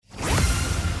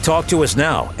Talk to us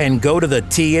now and go to the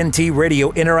TNT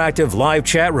Radio Interactive Live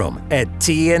chat room at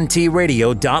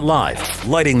tntradio.live.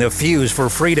 Lighting the fuse for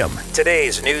freedom.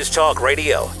 Today's News Talk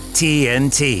Radio,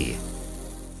 TNT.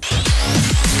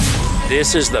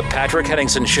 This is the Patrick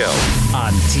Henningsen Show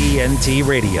on TNT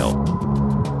Radio.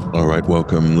 All right,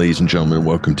 welcome, ladies and gentlemen.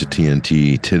 Welcome to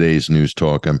TNT, today's News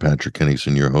Talk. I'm Patrick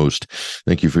Henningsen, your host.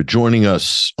 Thank you for joining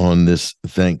us on this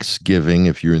Thanksgiving.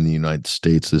 If you're in the United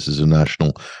States, this is a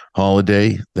national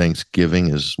holiday. Thanksgiving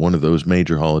is one of those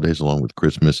major holidays, along with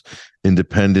Christmas.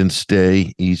 Independence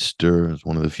Day, Easter is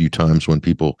one of the few times when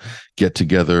people get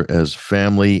together as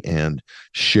family and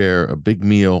share a big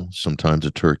meal, sometimes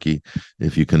a turkey,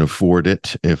 if you can afford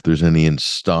it, if there's any in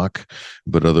stock.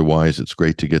 But otherwise, it's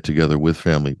great to get together with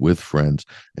family, with friends,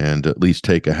 and at least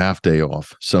take a half day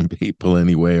off. Some people,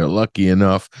 anyway, are lucky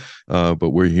enough.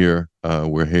 But we're here.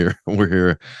 We're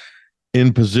here.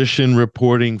 In position,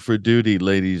 reporting for duty,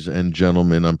 ladies and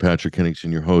gentlemen. I'm Patrick Henningsen,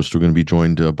 your host. We're going to be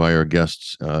joined by our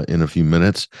guests in a few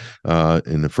minutes.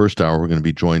 In the first hour, we're going to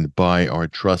be joined by our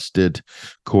trusted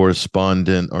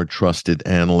correspondent, our trusted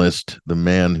analyst, the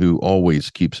man who always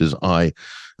keeps his eye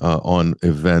on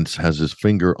events, has his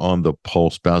finger on the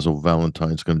pulse. Basil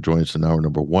Valentine is going to join us in hour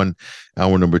number one.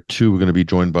 Hour number two, we're going to be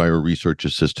joined by our research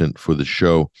assistant for the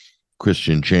show,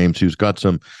 Christian James, who's got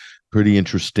some pretty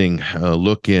interesting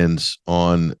look-ins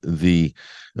on the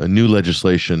new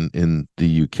legislation in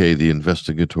the UK. The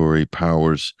Investigatory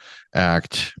Powers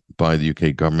Act by the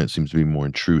UK government seems to be more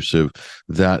intrusive.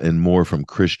 That and more from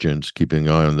Christians, keeping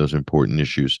an eye on those important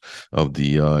issues of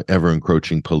the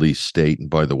ever-encroaching police state. And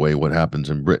by the way, what happens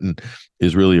in Britain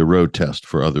is really a road test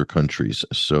for other countries.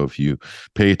 So if you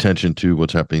pay attention to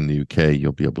what's happening in the UK,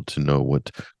 you'll be able to know what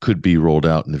could be rolled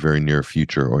out in the very near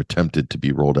future or attempted to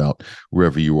be rolled out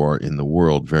wherever you are in the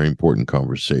world. Very important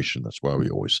conversation. That's why we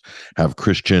always have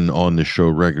Christian on the show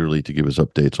regularly to give us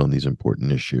updates on these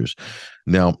important issues.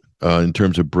 Now, in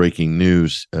terms of breaking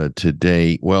news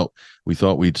today, well, we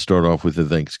thought we'd start off with the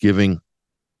Thanksgiving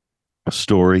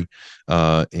story,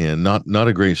 and not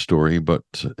a great story, but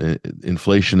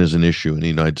inflation is an issue in the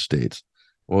United States.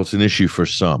 Well, it's an issue for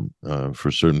some,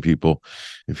 for certain people.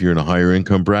 If you're in a higher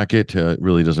income bracket, it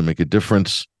really doesn't make a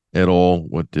difference at all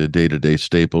what the day-to-day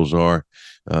staples are.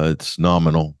 It's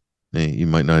nominal. You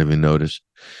might not even notice.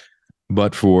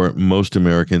 But for most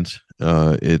Americans,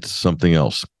 it's something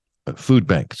else. Food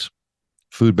banks.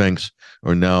 Food banks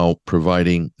are now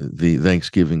providing the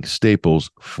Thanksgiving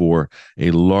staples for a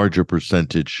larger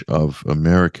percentage of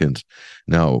Americans.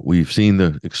 Now, we've seen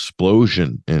the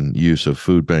explosion in use of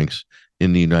food banks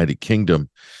in the United Kingdom,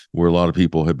 where a lot of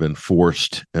people have been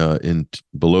forced in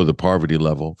below the poverty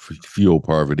level, fuel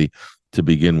poverty, to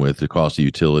begin with. The cost of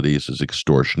utilities is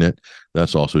extortionate.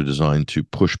 That's also designed to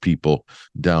push people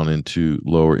down into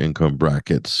lower income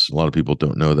brackets. A lot of people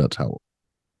don't know that's how.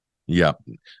 Yeah,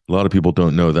 a lot of people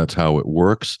don't know that's how it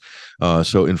works.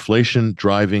 So inflation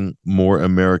driving more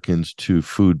Americans to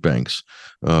food banks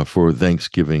for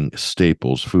Thanksgiving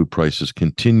staples. Food prices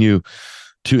continue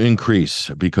to increase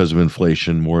because of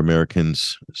inflation. More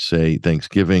Americans say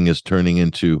Thanksgiving is turning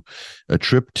into a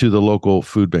trip to the local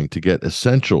food bank to get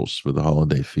essentials for the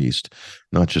holiday feast,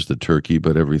 not just the turkey,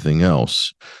 but everything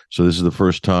else. So this is the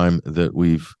first time that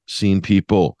we've seen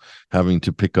people having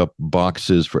to pick up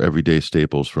boxes for everyday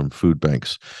staples from food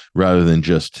banks rather than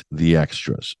just the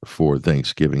extras for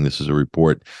Thanksgiving. This is a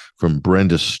report from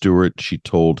Brenda Stewart. She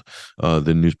told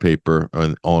the newspaper,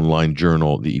 an online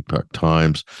journal, the Epoch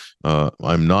Times,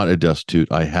 I'm not a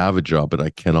destitute. I have a job, but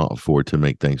I cannot afford to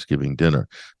make Thanksgiving dinner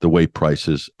the way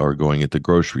prices are going at the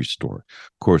grocery store.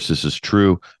 Of course, this is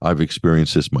true. I've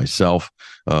experienced this myself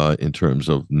in terms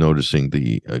of noticing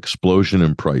the explosion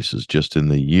in prices just in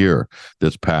the year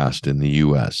that's passed in the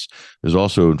U.S. There's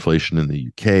also inflation in the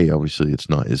UK. Obviously, it's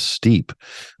not as steep,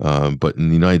 but in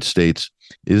the United States,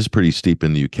 it is pretty steep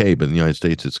in the UK, but in the United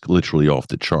States, it's literally off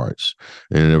the charts.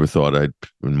 And I never thought I'd,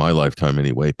 in my lifetime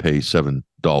anyway, pay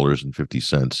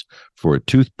 $7.50 for a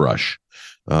toothbrush.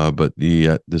 But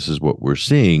this is what we're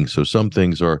seeing. So some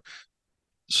things are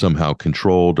somehow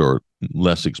controlled or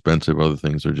less expensive. Other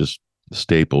things are just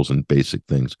staples, and basic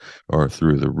things are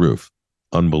through the roof.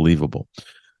 Unbelievable.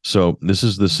 So this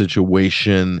is the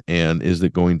situation. And is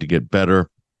it going to get better?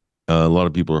 A lot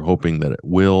of people are hoping that it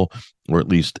will, or at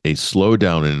least a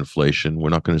slowdown in inflation. We're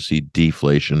not going to see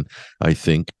deflation. I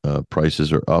think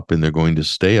prices are up, and they're going to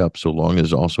stay up so long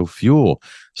as also fuel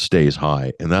stays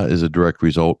high. And that is a direct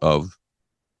result of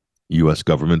U.S.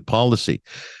 government policy.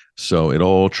 So it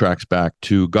all tracks back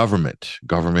to government.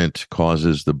 Government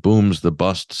causes the booms, the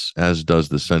busts, as does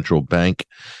the central bank.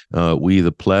 We,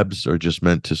 the plebs, are just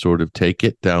meant to sort of take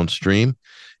it downstream.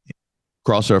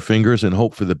 cross our fingers and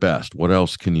hope for the best. What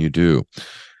else can you do?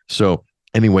 So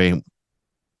anyway,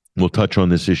 we'll touch on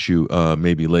this issue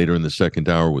maybe later in the second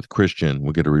hour with Christian.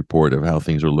 We'll get a report of how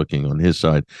things are looking on his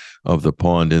side of the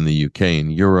pond in the UK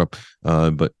and Europe.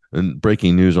 But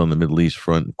breaking news on the Middle East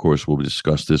front, of course, we'll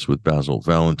discuss this with Basil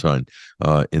Valentine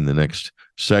in the next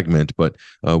segment. But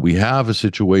we have a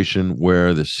situation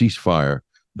where the ceasefire,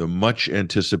 the much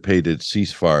anticipated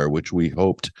ceasefire, which we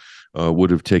hoped would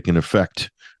have taken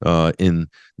effect in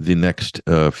the next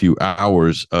few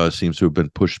hours, seems to have been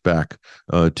pushed back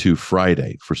to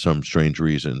Friday for some strange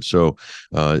reason. So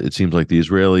it seems like the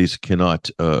Israelis cannot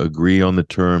agree on the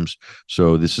terms.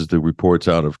 So this is the reports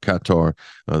out of Qatar.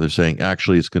 They're saying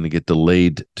actually it's going to get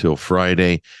delayed till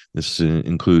Friday. This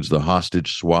includes the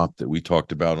hostage swap that we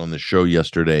talked about on the show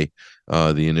yesterday.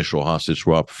 The initial hostage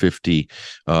swap, 50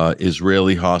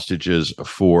 Israeli hostages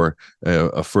for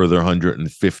a further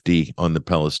 150 on the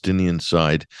Palestinian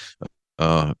side.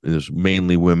 There's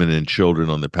mainly women and children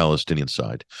on the Palestinian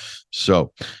side.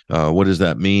 So what does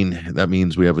that mean? That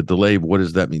means we have a delay. What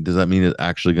does that mean? Does that mean it's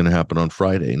actually going to happen on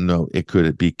Friday? No, it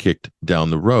could be kicked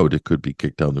down the road. It could be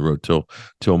kicked down the road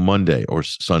till Monday or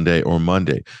Sunday or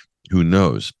Monday. Who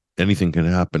knows? Anything can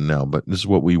happen now, but this is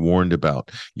what we warned about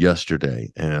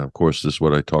yesterday. And of course, this is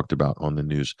what I talked about on the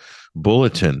news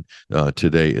bulletin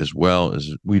today as well,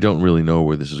 as we don't really know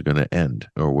where this is going to end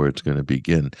or where it's going to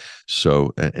begin.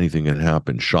 So anything can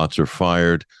happen. Shots are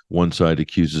fired. One side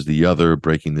accuses the other of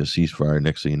breaking the ceasefire.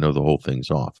 Next thing you know, the whole thing's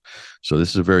off. So this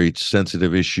is a very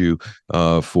sensitive issue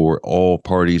for all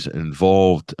parties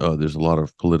involved. There's a lot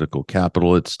of political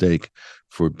capital at stake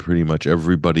for pretty much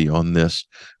everybody on this.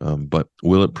 But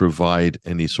will it provide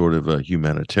any sort of a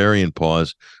humanitarian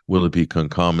pause? Will it be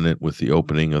concomitant with the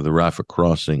opening of the Rafah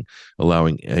crossing,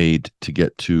 allowing aid to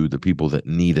get to the people that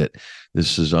need it?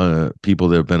 This is people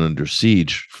that have been under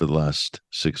siege for the last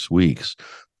 6 weeks.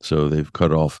 So they've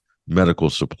cut off medical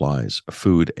supplies,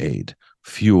 food aid,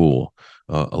 fuel,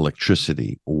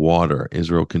 electricity, water.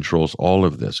 Israel controls all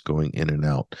of this going in and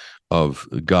out of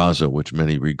Gaza, which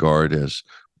many regard as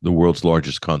the world's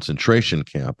largest concentration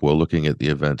camp. Well, looking at the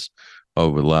events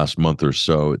over the last month or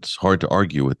so, it's hard to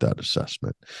argue with that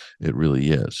assessment. It really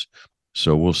is.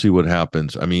 So we'll see what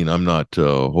happens. I mean, I'm not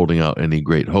holding out any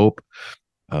great hope.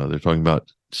 They're talking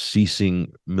about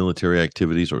ceasing military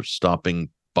activities or stopping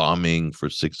bombing for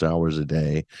 6 hours a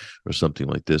day or something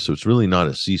like this. So it's really not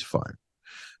a ceasefire.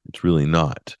 It's really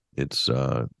not. It's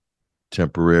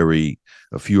temporary,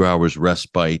 a few hours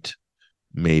respite,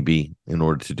 maybe, in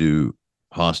order to do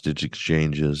hostage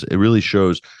exchanges. It really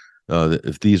shows that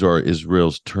if these are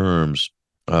Israel's terms,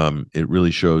 it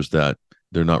really shows that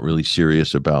they're not really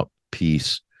serious about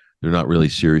peace. They're not really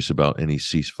serious about any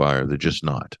ceasefire. They're just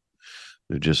not.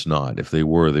 They're just not. If they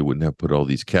were, they wouldn't have put all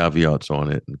these caveats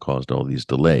on it and caused all these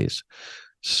delays.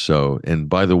 So, and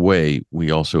by the way,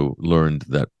 we also learned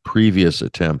that previous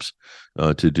attempts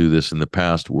to do this in the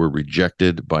past were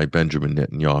rejected by Benjamin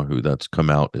Netanyahu. That's come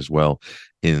out as well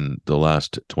in the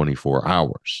last 24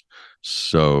 hours.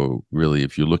 So really,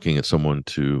 if you're looking at someone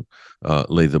to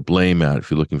lay the blame at, if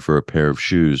you're looking for a pair of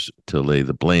shoes to lay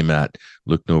the blame at,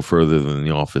 look no further than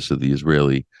the office of the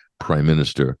Israeli Prime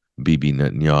Minister, Bibi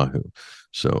Netanyahu.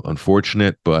 So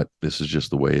unfortunate, but this is just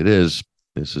the way it is.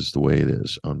 This is the way it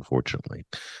is, unfortunately.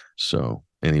 So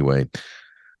anyway,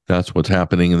 that's what's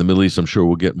happening in the Middle East. I'm sure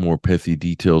we'll get more pithy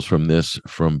details from this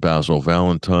from Basil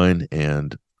Valentine,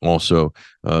 and also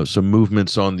some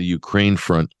movements on the Ukraine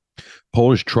front.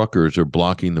 Polish truckers are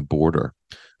blocking the border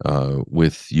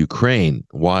with Ukraine.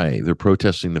 Why? They're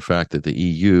protesting the fact that the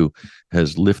EU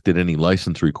has lifted any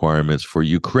license requirements for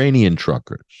Ukrainian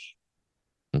truckers.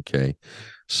 Okay.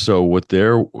 So what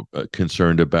they're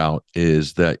concerned about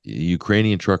is that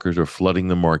Ukrainian truckers are flooding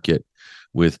the market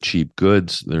with cheap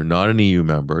goods. They're not an EU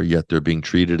member, yet they're being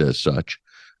treated as such,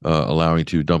 allowing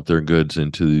to dump their goods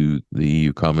into the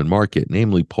EU common market.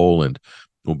 Namely, Poland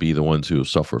will be the ones who will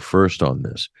suffer first on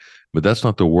this. But that's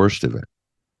not the worst of it.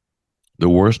 The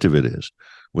worst of it is,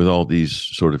 with all these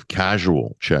sort of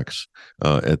casual checks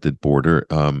at the border,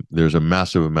 there's a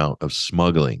massive amount of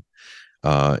smuggling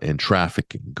and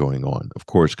trafficking going on, of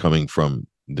course, coming from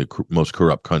the most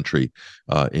corrupt country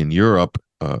in Europe,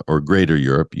 or greater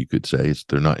Europe, you could say.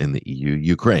 They're not in the EU,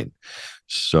 Ukraine.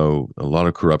 So a lot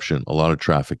of corruption, a lot of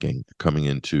trafficking coming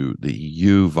into the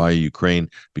EU via Ukraine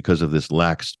because of this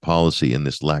lax policy and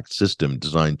this lax system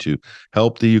designed to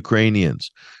help the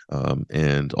Ukrainians,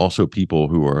 and also people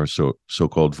who are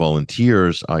so-called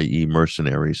volunteers, i.e.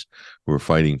 mercenaries, who are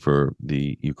fighting for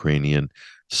the Ukrainian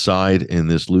side in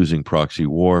this losing proxy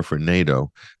war for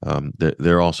NATO.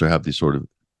 They also have these sort of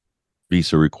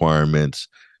visa requirements,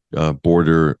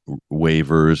 border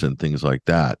waivers and things like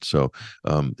that. So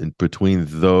in between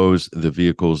those, the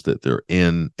vehicles that they're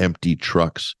in, empty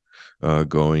trucks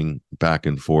going back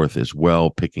and forth as well,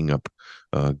 picking up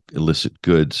illicit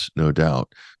goods, no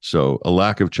doubt. So a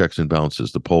lack of checks and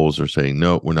balances. The Poles are saying,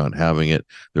 no, we're not having it.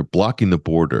 They're blocking the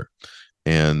border.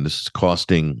 And this is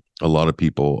costing a lot of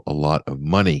people a lot of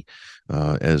money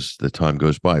as the time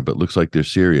goes by. But looks like they're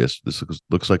serious. This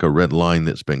looks like a red line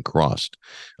that's been crossed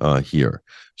here.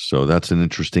 So that's an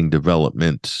interesting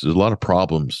development. There's a lot of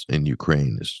problems in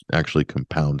Ukraine. It's actually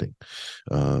compounding.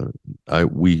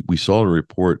 We saw a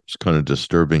report, it's kind of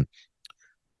disturbing,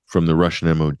 from the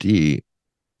Russian MOD.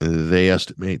 They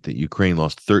estimate that Ukraine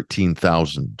lost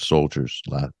 13,000 soldiers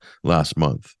last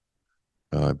month.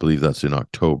 I believe that's in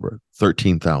October,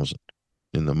 13,000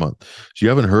 in the month. So you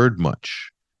haven't heard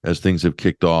much as things have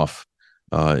kicked off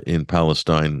in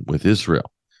Palestine with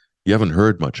Israel. You haven't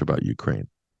heard much about Ukraine.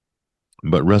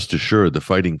 But rest assured, the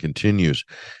fighting continues.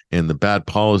 And the bad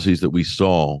policies that we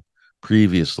saw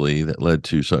previously that led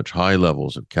to such high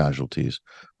levels of casualties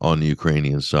on the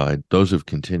Ukrainian side, those have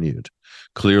continued.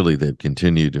 Clearly, they've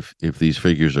continued if these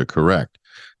figures are correct.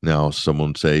 Now,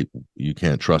 someone say you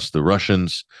can't trust the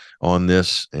Russians on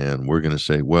this, and we're going to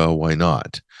say, well, why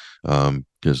not?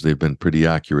 Because they've been pretty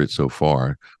accurate so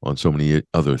far on so many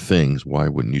other things. Why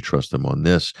wouldn't you trust them on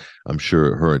this? I'm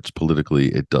sure it hurts politically.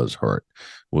 It does hurt.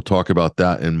 We'll talk about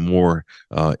that and more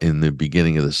in the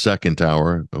beginning of the second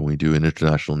hour when we do an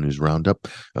international news roundup.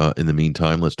 In the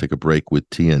meantime, let's take a break with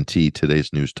TNT,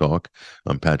 Today's News Talk.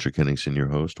 I'm Patrick Henningsen, your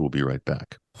host. We'll be right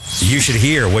back. You should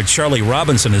hear what Charlie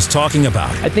Robinson is talking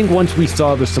about. I think once we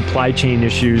saw the supply chain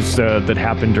issues that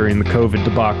happened during the COVID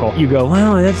debacle, you go,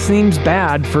 well, that seems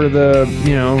bad for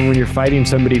when you're fighting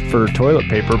somebody for toilet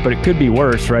paper, but it could be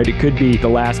worse, right? It could be the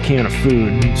last can of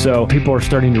food. So people are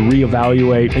starting to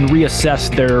reevaluate and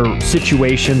reassess their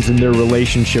situations and their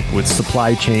relationship with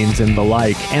supply chains and the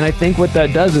like. And I think what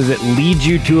that does is it leads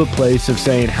you to a place of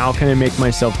saying, how can I make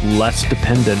myself less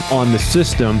dependent on the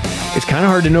system? It's kind of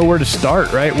hard to know where to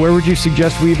start, right? Where would you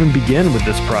suggest we even begin with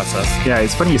this process? Yeah,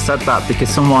 it's funny you said that because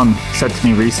someone said to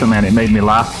me recently, and it made me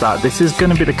laugh, that this is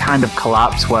going to be the kind of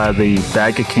collapse where the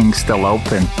Burger King's still open.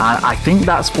 And I think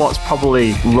that's what's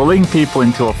probably lulling people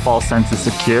into a false sense of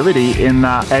security, in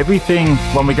that everything,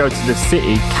 when we go to the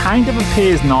city, kind of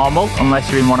appears normal,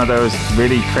 unless you're in one of those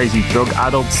really crazy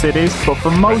drug-addled cities. But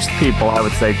for most people, I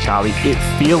would say, Charlie, it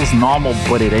feels normal,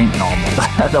 but it ain't normal.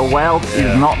 The world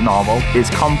is not normal. It's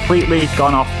completely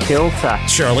gone off kilter.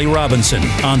 Charlie Robinson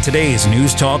on today's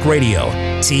News Talk Radio,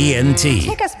 TNT.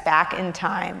 Take us back in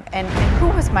time. And who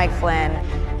was Mike Flynn?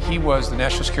 He was the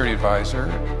National Security Advisor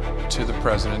to the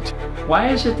president. Why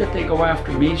is it that they go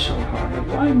after me so hard?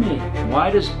 Why me?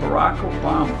 Why does Barack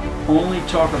Obama only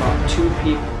talk about two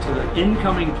people, to the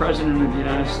incoming president of the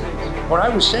United States? When I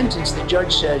was sentenced, the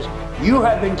judge says, you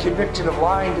have been convicted of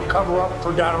lying to cover up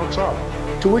for Donald Trump.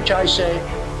 To which I say,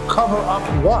 cover up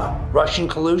what? Russian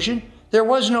collusion? There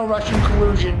was no Russian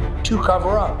collusion to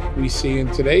cover up. We see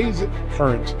in today's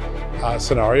current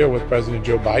scenario with President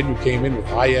Joe Biden, who came in with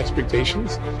high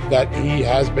expectations, that he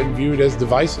has been viewed as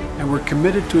divisive. And we're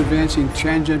committed to advancing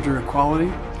transgender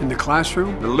equality in the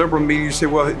classroom. The liberal media say,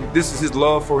 well, this is his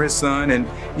love for his son, and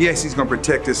yes, he's going to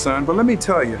protect his son. But let me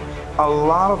tell you, a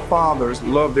lot of fathers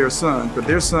love their sons, but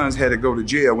their sons had to go to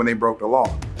jail when they broke the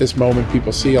law. This moment,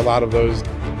 people see a lot of those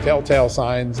telltale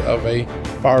signs of a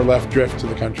far left drift to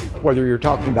the country. Whether you're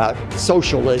talking about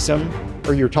socialism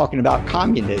or you're talking about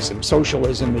communism,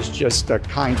 socialism is just a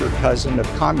kinder cousin of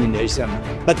communism,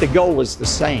 but the goal is the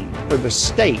same, for the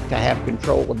state to have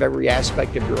control of every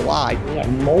aspect of your life. We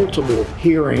have multiple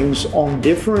hearings on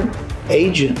different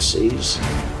agencies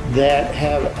that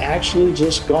have actually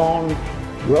just gone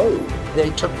rogue. They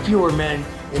took fewer men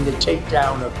in the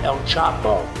takedown of El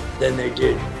Chapo than they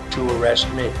did to arrest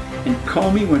me. And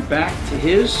Comey went back to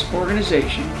his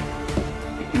organization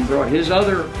and brought his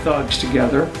other thugs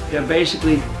together to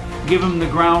basically give them the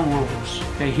ground rules.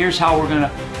 Okay, here's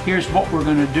what we're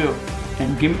gonna do.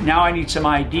 And now I need some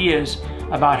ideas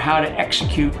about how to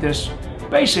execute this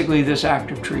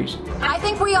act of treason. I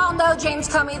think we all know, James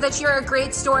Comey, that you're a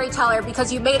great storyteller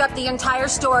because you made up the entire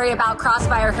story about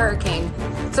Crossfire Hurricane.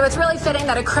 So it's really fitting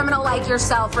that a criminal like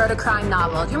yourself wrote a crime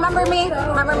novel. Do you remember me?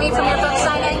 Remember me from your book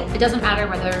signing? It doesn't matter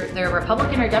whether they're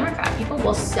Republican or Democrat. People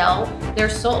will sell their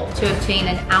soul to obtain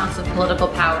an ounce of political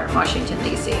power in Washington,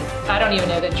 D.C. I don't even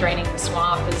know that draining the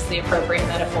swamp is the appropriate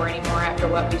metaphor anymore after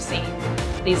what we've seen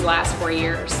these last 4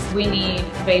 years. We need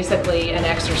basically an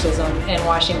exorcism in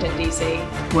Washington, D.C.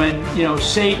 When,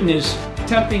 Satan is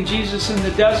tempting Jesus in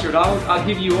the desert, I'll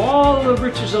give you all the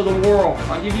riches of the world.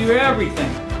 I'll give you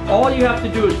everything. All you have to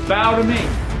do is bow to me.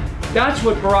 That's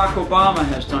what Barack Obama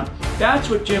has done. That's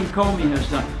what Jim Comey has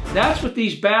done. That's what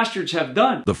these bastards have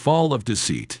done. The Fall of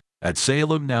Deceit at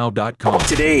salemnow.com.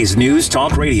 Today's News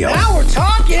Talk Radio. Now we're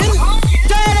talking.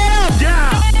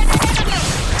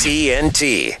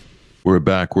 TNT. We're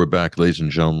back, ladies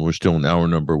and gentlemen. We're still in hour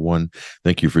number one.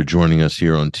 Thank you for joining us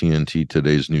here on TNT,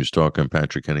 Today's News Talk. I'm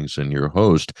Patrick Henningsen, your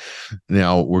host.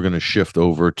 Now, we're going to shift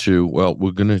over to,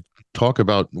 we're going to talk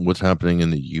about what's happening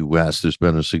in the U.S. There's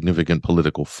been a significant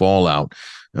political fallout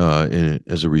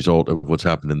as a result of what's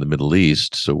happened in the Middle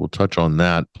East. So we'll touch on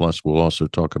that. Plus, we'll also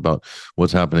talk about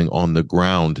what's happening on the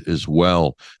ground as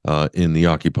well in the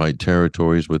occupied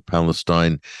territories with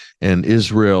Palestine and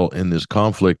Israel in this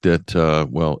conflict that,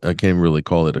 I can't really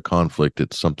call it a conflict.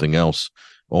 It's something else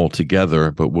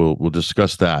altogether, but we'll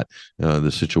discuss that.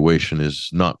 The situation is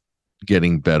not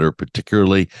getting better,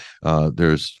 particularly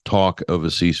there's talk of a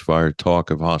ceasefire,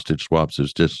 talk of hostage swaps.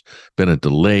 There's just been a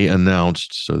delay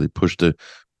announced, so they pushed it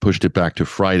back to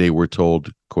Friday, we're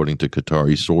told, according to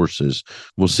Qatari sources.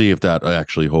 We'll see if that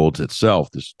actually holds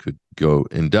itself. This could go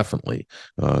indefinitely.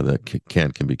 That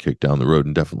can be kicked down the road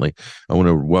indefinitely. I want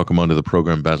to welcome onto the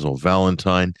program Basil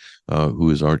Valentine,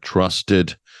 who is our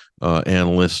trusted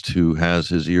analyst who has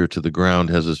his ear to the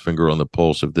ground, has his finger on the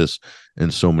pulse of this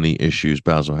and so many issues.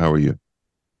 Basil, how are you?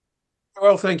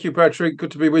 Well, thank you, Patrick.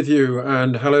 Good to be with you.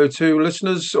 And hello to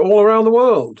listeners all around the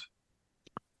world.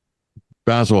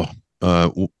 Basil,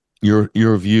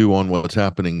 your view on what's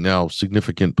happening now,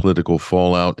 significant political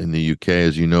fallout in the UK,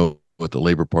 as you know, with the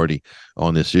Labour Party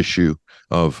on this issue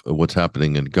of what's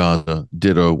happening in Gaza,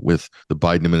 ditto with the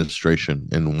Biden administration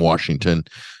in Washington.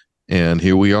 And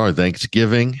here we are,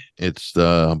 Thanksgiving. It's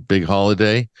the big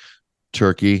holiday,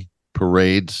 turkey,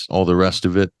 parades, all the rest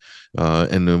of it.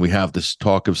 And then we have this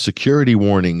talk of security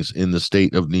warnings in the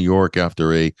state of New York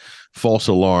after a false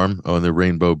alarm on the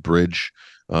Rainbow Bridge.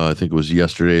 I think it was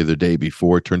yesterday or the day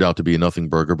before. It turned out to be a nothing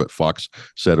burger, but Fox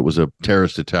said it was a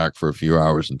terrorist attack for a few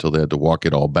hours until they had to walk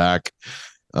it all back.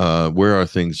 Where are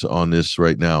things on this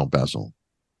right now, Basil?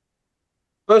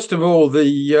 First of all,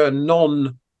 the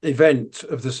non-event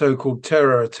of the so-called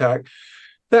terror attack,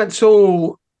 that's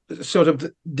all sort of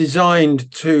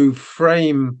designed to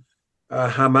frame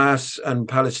Hamas and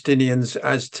Palestinians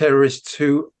as terrorists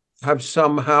who have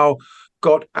somehow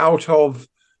got out of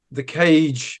the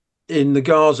cage in the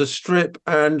Gaza Strip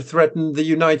and threatened the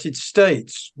United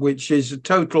States, which is a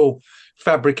total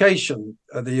fabrication.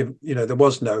 There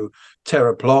was no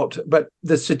terror plot, but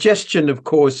the suggestion, of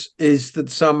course, is that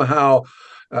somehow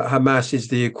Hamas is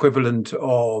the equivalent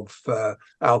of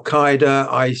Al-Qaeda,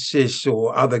 ISIS,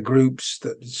 or other groups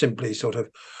that simply sort of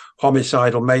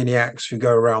homicidal maniacs who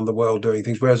go around the world doing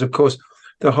things. Whereas, of course,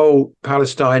 the whole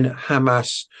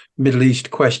Palestine-Hamas Middle East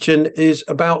question is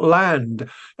about land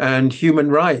and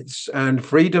human rights and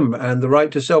freedom and the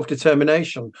right to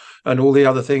self-determination and all the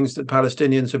other things that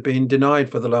Palestinians have been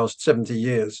denied for the last 70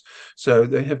 years. So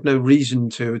they have no reason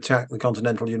to attack the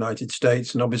continental United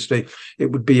States. And obviously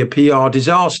it would be a PR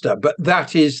disaster. But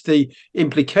that is the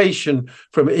implication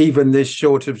from even this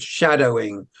sort of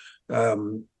shadowing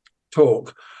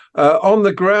talk. On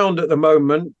the ground at the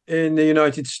moment in the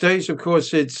United States, of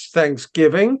course, it's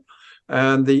Thanksgiving.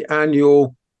 And the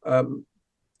annual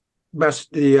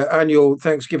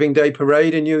Thanksgiving Day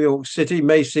Parade in New York City,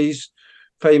 Macy's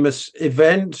famous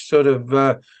event, sort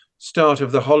of start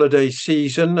of the holiday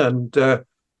season, and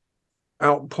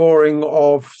outpouring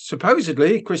of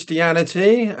supposedly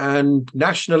Christianity and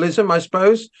nationalism, I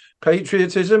suppose,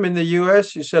 patriotism in the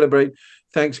US. You celebrate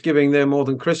Thanksgiving there more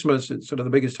than Christmas. It's sort of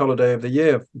the biggest holiday of the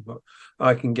year,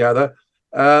 I can gather.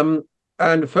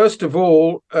 And first of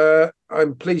all,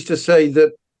 I'm pleased to say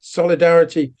that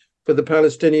solidarity for the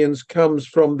Palestinians comes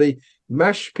from the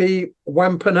Mashpee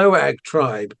Wampanoag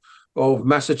tribe of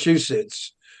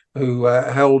Massachusetts, who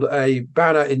held a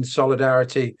banner in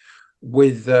solidarity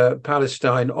with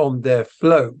Palestine on their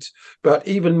float. But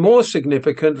even more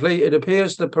significantly, it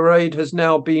appears the parade has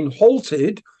now been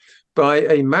halted by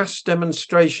a mass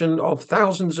demonstration of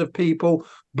thousands of people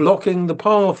blocking the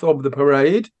path of the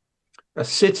parade, a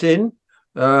sit-in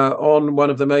on one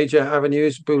of the major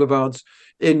avenues, boulevards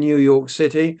in New York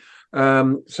City.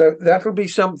 So that'll be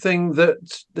something that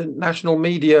the national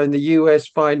media in the US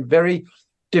find very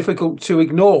difficult to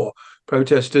ignore.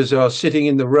 Protesters are sitting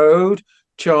in the road,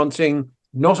 chanting,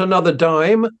 "Not another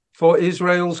dime for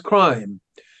Israel's crime."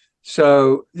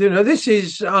 So, this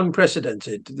is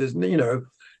unprecedented. There's,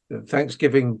 the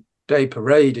Thanksgiving Day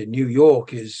Parade in New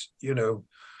York is,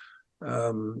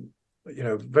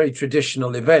 very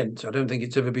traditional event. I don't think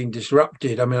it's ever been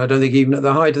disrupted. I mean, I don't think even at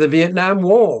the height of the Vietnam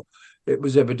War, it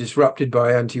was ever disrupted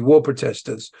by anti-war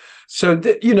protesters. So,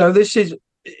 this is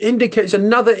indicates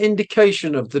another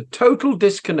indication of the total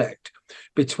disconnect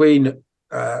between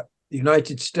the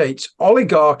United States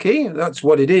oligarchy, that's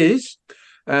what it is,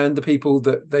 and the people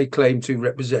that they claim to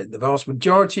represent, the vast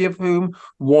majority of whom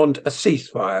want a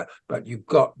ceasefire. But you've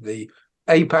got the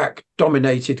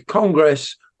AIPAC-dominated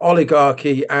Congress,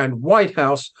 oligarchy, and White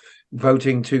House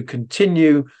voting to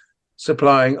continue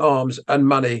supplying arms and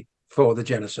money for the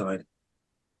genocide.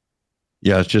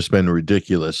 Yeah, it's just been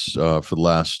ridiculous for the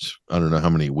last, I don't know how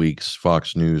many weeks.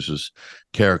 Fox News is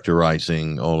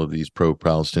characterizing all of these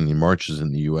pro-Palestinian marches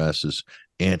in the U.S. as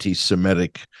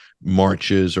anti-Semitic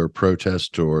marches or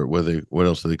protests, or what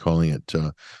else are they calling it?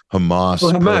 Hamas,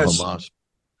 Hamas. pro-Hamas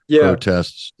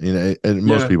protests. And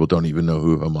most people don't even know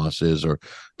who Hamas is or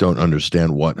don't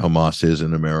understand what Hamas is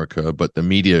in America. But the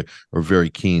media are very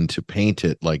keen to paint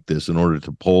it like this in order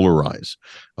to polarize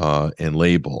and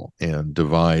label and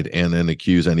divide and then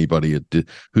accuse anybody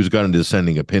who's got a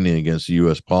dissenting opinion against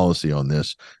U.S. policy on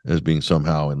this as being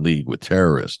somehow in league with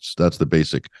terrorists. That's the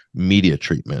basic media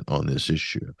treatment on this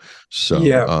issue. So,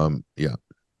 yeah.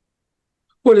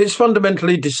 Well, it's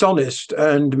fundamentally dishonest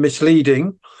and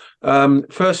misleading.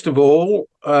 First of all,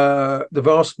 the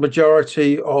vast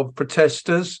majority of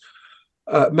protesters,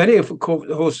 many of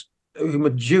course whom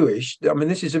are Jewish. I mean,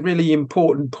 this is a really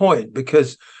important point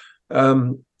because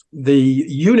the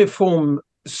uniform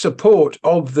support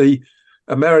of the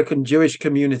American Jewish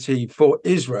community for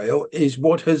Israel is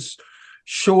what has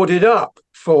shored it up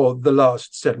for the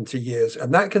last 70 years.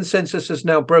 And that consensus has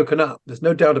now broken up. There's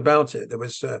no doubt about it. There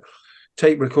was a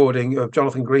tape recording of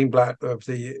Jonathan Greenblatt of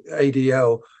the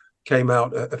ADL came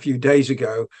out a few days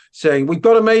ago saying, we've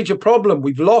got a major problem.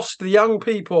 We've lost the young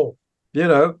people,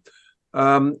 and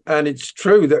it's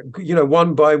true that,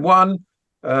 one by one,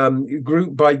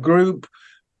 group by group,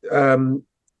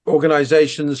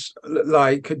 organizations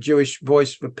like Jewish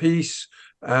Voice for Peace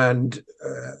and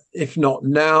If Not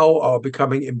Now are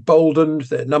becoming emboldened.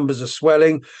 Their numbers are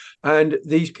swelling. And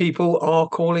these people are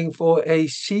calling for a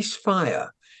ceasefire.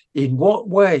 In what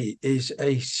way is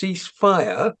a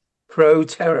ceasefire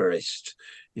pro-terrorist?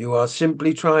 You are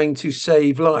simply trying to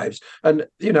save lives. And,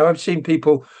 I've seen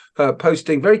people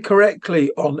posting very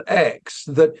correctly on X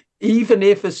that even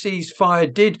if a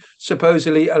ceasefire did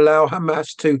supposedly allow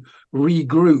Hamas to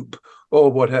regroup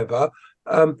or whatever,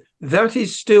 that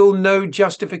is still no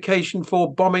justification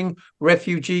for bombing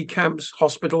refugee camps,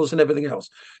 hospitals, and everything else.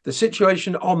 The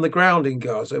situation on the ground in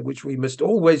Gaza, which we must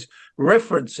always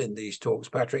reference in these talks,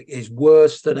 Patrick, is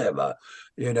worse than ever.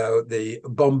 The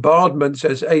bombardments,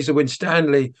 as Asa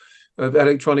Winstanley of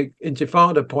Electronic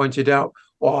Intifada pointed out,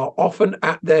 are often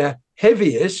at their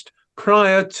heaviest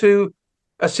prior to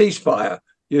a ceasefire.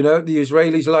 The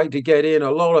Israelis like to get in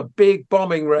a lot of big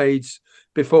bombing raids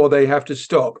before they have to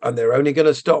stop, and they're only going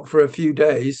to stop for a few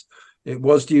days. It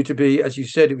was due to be, as you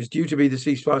said, it was due to be the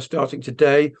ceasefire starting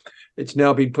today. It's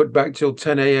now been put back till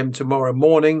 10 a.m. tomorrow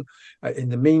morning. In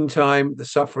the meantime, the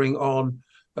suffering on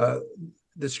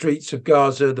the streets of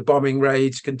Gaza, the bombing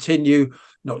raids continue,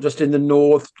 not just in the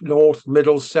north,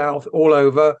 middle, south, all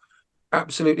over.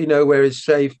 Absolutely nowhere is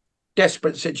safe.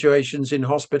 Desperate situations in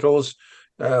hospitals.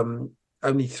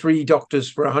 Only 3 doctors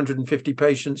for 150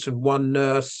 patients and 1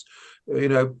 nurse.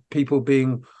 People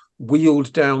being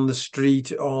wheeled down the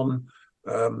street on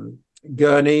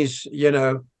gurneys,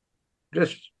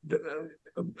 just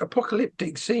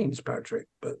apocalyptic scenes, Patrick.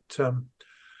 But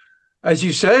as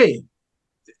you say,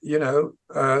 the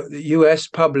US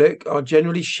public are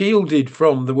generally shielded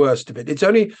from the worst of it. It's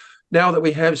only now that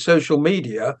we have social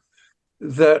media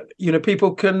that,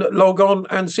 people can log on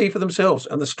and see for themselves.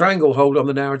 And the stranglehold on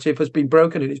the narrative has been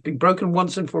broken, and it's been broken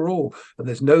once and for all. And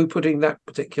there's no putting that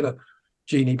particular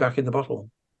genie back in the bottle.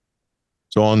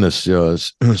 So on this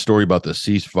story about the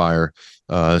ceasefire,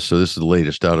 so this is the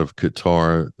latest out of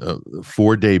Qatar. A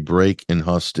 4-day break in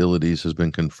hostilities has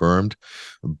been confirmed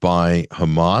by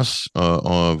Hamas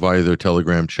via their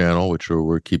Telegram channel, which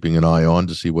we're keeping an eye on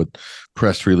to see what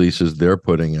press releases they're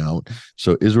putting out.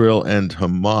 So Israel and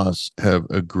Hamas have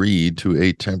agreed to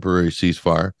a temporary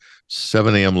ceasefire,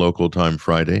 7 a.m. local time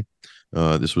Friday.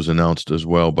 This was announced as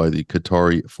well by the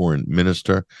Qatari foreign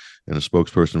minister, and a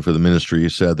spokesperson for the ministry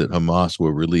said that Hamas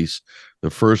will release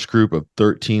the first group of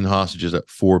 13 hostages at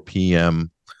 4 p.m.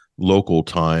 local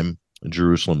time,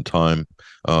 Jerusalem time,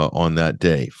 on that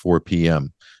day, 4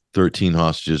 p.m. 13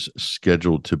 hostages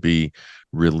scheduled to be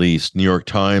released. New York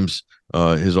Times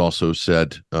has also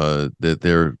said that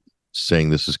they're saying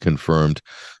this is confirmed.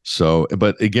 So,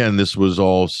 but again, this was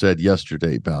all said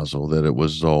yesterday, Basil, that it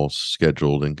was all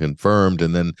scheduled and confirmed.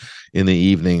 And then in the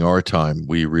evening, our time,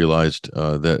 we realized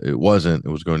that it wasn't.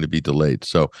 It was going to be delayed.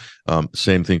 So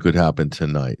same thing could happen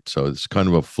tonight. So it's kind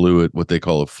of a fluid, what they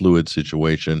call a fluid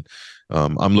situation.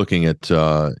 I'm looking at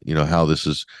how this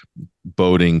is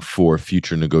boding for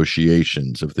future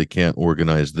negotiations. If they can't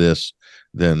organize this,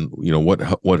 then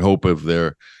what hope of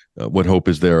there? What hope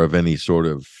is there of any sort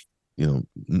of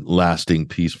lasting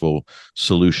peaceful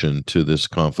solution to this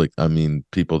conflict? I mean,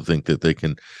 people think that they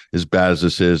can, as bad as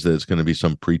this is, that it's going to be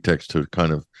some pretext to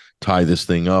kind of tie this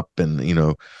thing up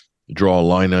and draw a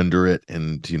line under it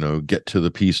and get to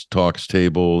the peace talks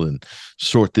table and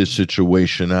sort this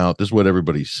situation out. This is what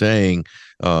everybody's saying,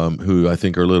 who I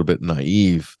think are a little bit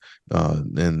naive.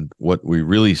 And what we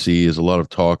really see is a lot of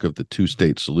talk of the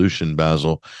two-state solution,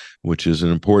 Basil, which is an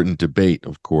important debate,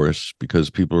 of course, because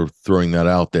people are throwing that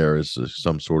out there as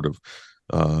some sort of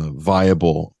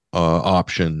viable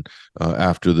option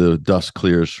after the dust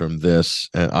clears from this.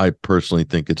 And I personally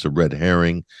think it's a red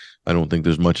herring. I don't think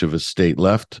there's much of a state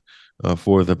left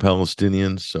for the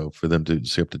Palestinians. So for them to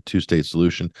accept a two-state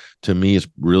solution, to me, is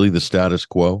really the status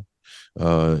quo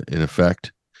in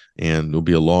effect. And it'll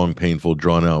be a long, painful,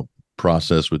 drawn-out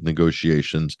process with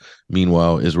negotiations.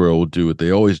 Meanwhile, Israel will do what they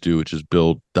always do, which is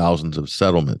build thousands of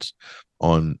settlements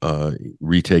on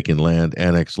retaken land,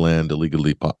 annexed land,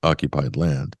 illegally occupied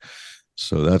land.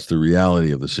 So that's the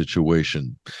reality of the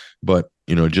situation. But,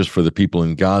 just for the people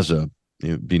in Gaza,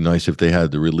 it'd be nice if they had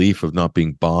the relief of not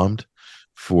being bombed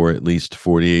for at least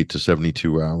 48 to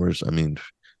 72 hours. I mean,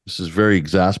 this is very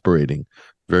exasperating,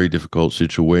 very difficult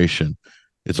situation.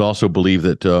 It's also believed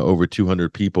that over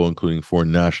 200 people, including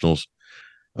foreign nationals,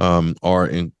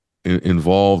 are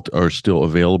involved, are still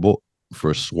available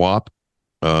for a swap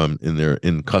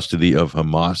in custody of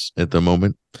Hamas at the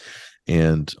moment.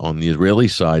 And on the Israeli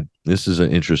side, this is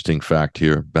an interesting fact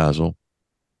here, Basil.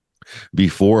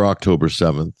 Before October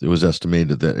 7th, it was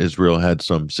estimated that Israel had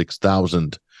some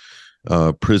 6,000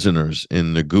 prisoners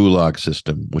in the Gulag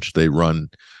system, which they run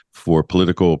for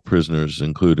political prisoners,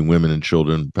 including women and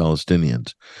children,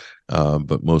 Palestinians,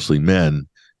 but mostly men.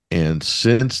 And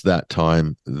since that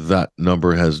time, that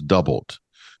number has doubled.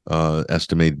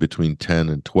 Estimated between 10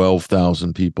 and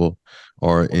 12,000 people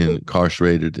are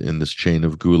incarcerated in this chain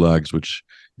of gulags, which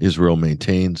Israel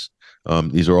maintains.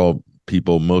 These are all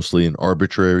people mostly in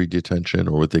arbitrary detention,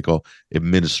 or what they call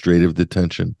administrative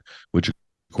detention, which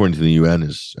according to the UN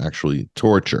is actually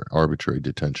torture, arbitrary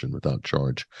detention without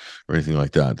charge or anything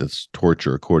like that. That's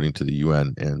torture according to the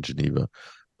UN and Geneva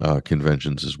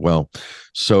conventions as well.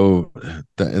 So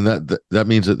that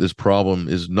means that this problem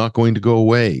is not going to go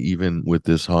away, even with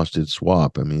this hostage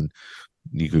swap. I mean,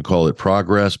 you could call it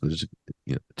progress, but it's,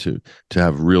 to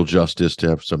have real justice, to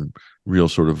have some real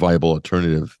sort of viable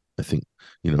alternative, I think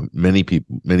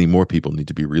many more people need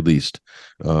to be released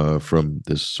from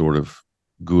this sort of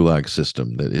gulag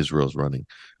system that Israel's running.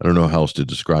 I don't know how else to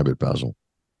describe it, Basil.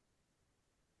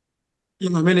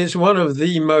 I mean, it's one of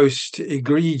the most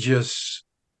egregious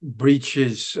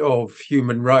breaches of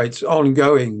human rights,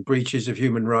 ongoing breaches of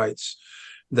human rights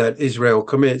that Israel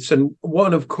commits. And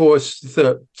one, of course,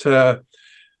 that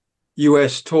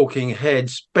US talking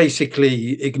heads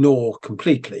basically ignore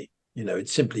completely. It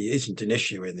simply isn't an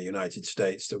issue in the United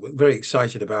States. That we're very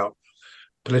excited about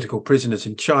political prisoners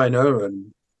in China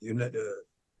and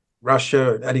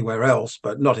Russia and anywhere else,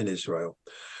 but not in Israel.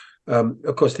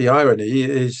 Of course, the irony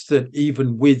is that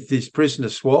even with this prisoner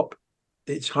swap,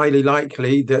 it's highly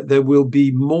likely that there will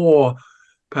be more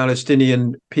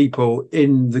Palestinian people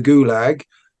in the Gulag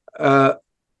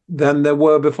than there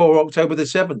were before October the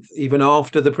 7th, even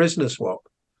after the prisoner swap.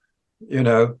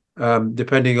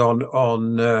 Depending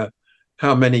on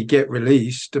how many get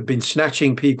released. Have been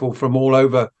snatching people from all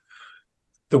over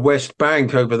the West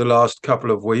Bank over the last couple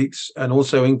of weeks, and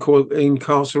also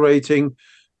incarcerating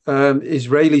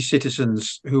Israeli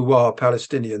citizens who are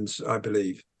Palestinians, I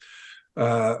believe,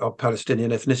 of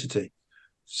Palestinian ethnicity.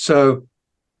 So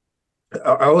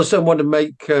I also want to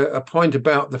make a point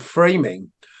about the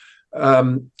framing.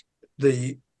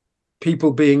 The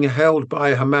people being held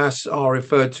by Hamas are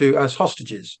referred to as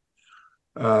hostages.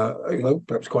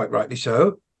 Perhaps quite rightly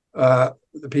so.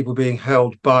 The people being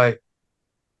held by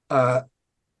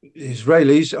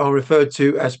Israelis are referred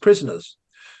to as prisoners.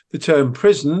 The term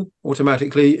prison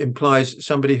automatically implies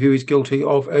somebody who is guilty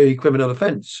of a criminal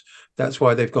offence. That's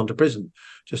why they've gone to prison,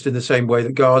 just in the same way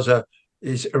that Gaza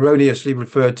is erroneously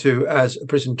referred to as a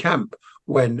prison camp,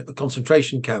 when a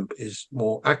concentration camp is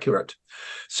more accurate.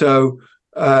 So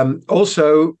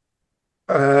also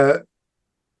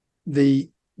the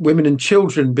women and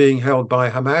children being held by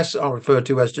Hamas are referred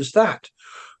to as just that.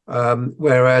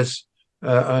 Whereas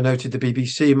I noted the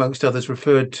BBC, amongst others,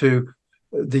 referred to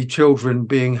the children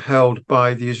being held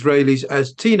by the Israelis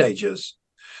as teenagers.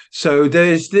 So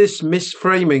there's this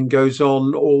misframing goes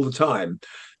on all the time.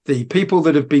 The people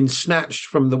that have been snatched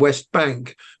from the West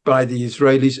Bank by the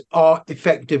Israelis are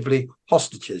effectively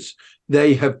hostages.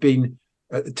 They have been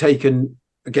taken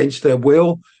against their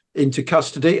will into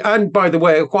custody, and by the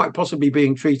way, are quite possibly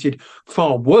being treated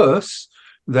far worse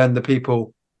than the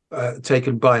people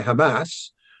taken by Hamas.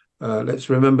 Let's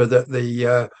remember that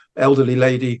the elderly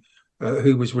lady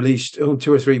who was released 2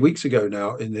 or 3 weeks ago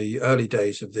now, in the early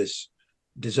days of this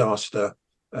disaster,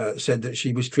 said that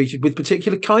she was treated with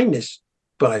particular kindness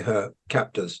by her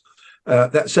captors.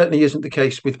 That certainly isn't the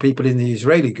case with people in the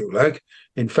Israeli gulag.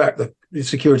 In fact, the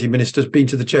security minister's been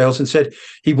to the jails and said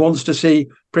he wants to see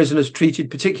prisoners treated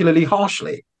particularly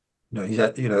harshly.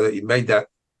 He made that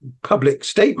public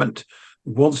statement.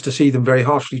 He wants to see them very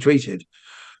harshly treated.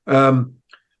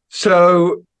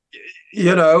 So,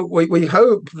 we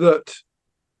hope that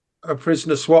a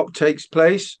prisoner swap takes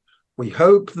place. We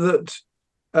hope that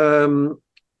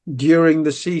during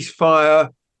the ceasefire,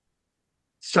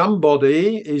 some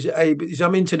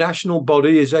international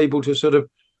body is able to sort of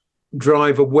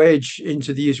drive a wedge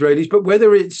into the Israelis. But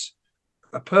whether it's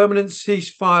a permanent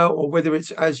ceasefire or whether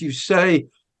it's, as you say,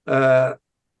 a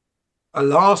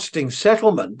lasting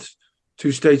settlement,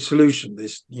 two-state solution,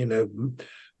 this,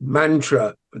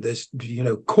 mantra, this,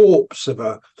 corpse of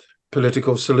a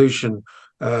political solution,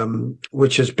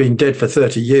 which has been dead for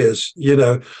 30 years,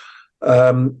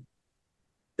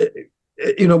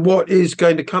 what is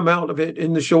going to come out of it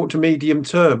in the short to medium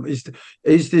term? Is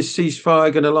this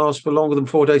ceasefire going to last for longer than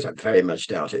 4 days? I very much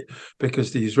doubt it,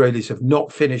 because the Israelis have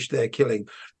not finished their killing,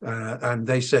 and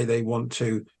they say they want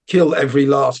to kill every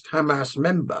last Hamas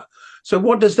member. So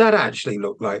what does that actually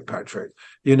look like, Patrick?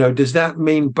 Does that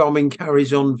mean bombing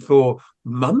carries on for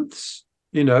months?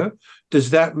 Does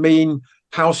that mean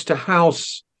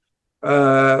house-to-house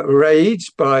raids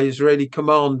by Israeli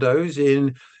commandos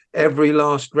in every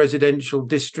last residential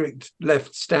district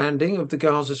left standing of the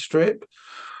Gaza Strip?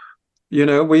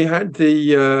 We had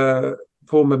the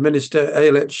former minister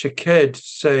Ayelet Shaked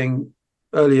saying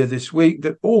earlier this week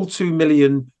that all 2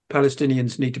 million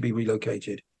Palestinians need to be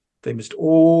relocated. They must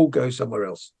all go somewhere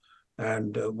else.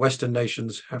 And Western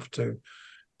nations have to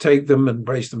take them and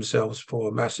brace themselves for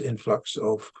a mass influx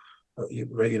of,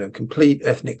 complete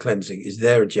ethnic cleansing is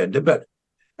their agenda. But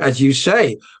as you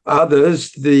say,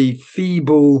 others, the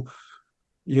feeble,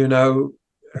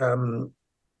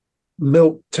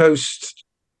 milk toast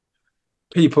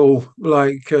people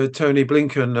like Tony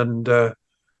Blinken and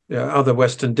other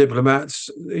Western diplomats,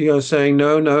 saying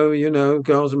no,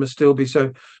 Gaza must still be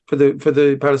so for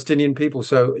the Palestinian people.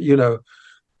 So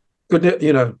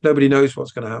nobody knows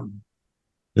what's going to happen.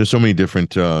 There's so many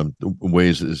different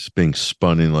ways it's being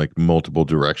spun in like multiple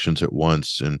directions at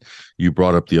once. And you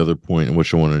brought up the other point,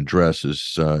 which I want to address,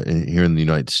 is here in the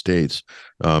United States,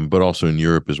 but also in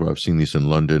Europe as well. I've seen these in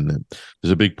London.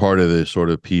 There's a big part of the sort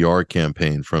of PR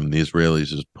campaign from the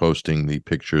Israelis is posting the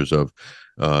pictures of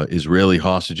Israeli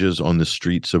hostages on the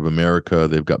streets of America.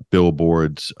 They've got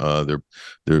billboards.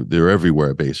 They're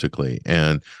everywhere basically,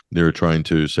 and they're trying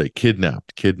to say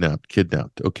kidnapped.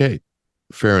 Okay,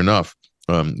 fair enough.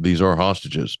 These are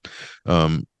hostages.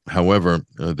 However,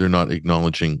 they're not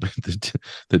acknowledging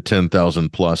the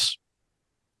 10,000 plus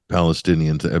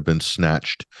Palestinians that have been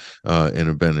snatched and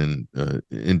have been in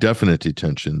indefinite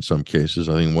detention in some cases.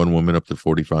 I think one woman up to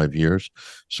 45 years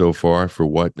so far for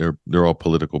what they're all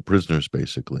political prisoners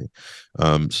basically.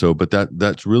 But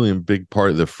that's really a big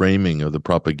part of the framing of the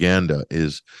propaganda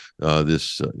is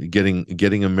this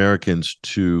getting Americans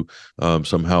to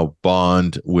somehow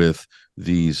bond with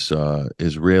these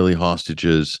Israeli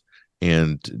hostages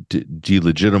and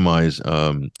delegitimize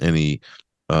any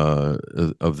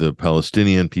of the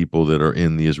Palestinian people that are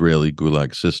in the Israeli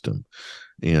gulag system.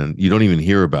 And you don't even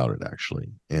hear about it,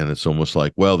 actually. And it's almost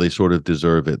like, well, they sort of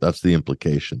deserve it. That's the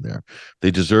implication there.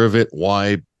 They deserve it.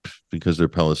 Why? Because they're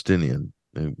Palestinian.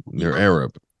 They're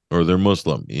Arab or they're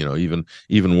Muslim.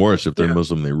 Even worse, if they're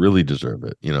Muslim, they really deserve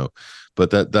it.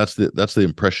 But that's the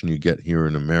impression you get here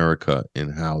in America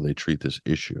in how they treat this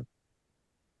issue.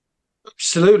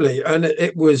 Absolutely. And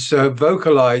it was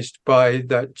vocalized by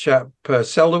that chap,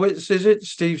 Seldowitz, is it?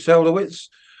 Steve Seldowitz,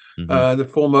 the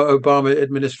former Obama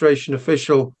administration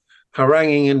official,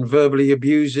 haranguing and verbally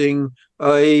abusing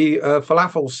a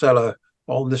falafel seller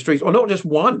on the streets. Or not just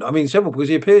one, I mean several, because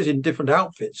he appears in different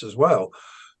outfits as well.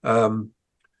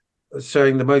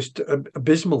 saying the most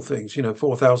abysmal things.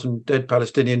 4,000 dead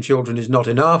Palestinian children is not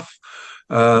enough.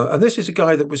 And this is a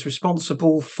guy that was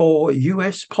responsible for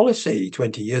US policy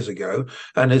 20 years ago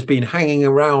and has been hanging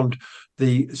around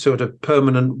the sort of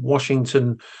permanent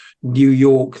Washington, New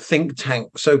York think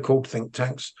tank, so-called think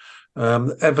tanks,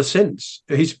 ever since.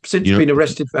 He's since been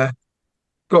arrested for...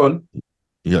 Go on.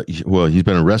 Yeah, well, he's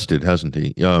been arrested, hasn't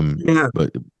he? Yeah.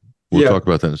 But we'll talk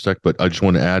about that in a sec. But I just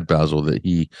want to add, Basil, that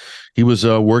he was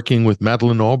working with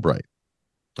Madeleine Albright,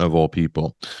 of all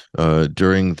people,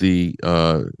 during the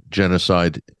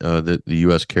genocide that the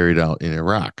U.S. carried out in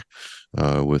Iraq,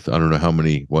 with I don't know how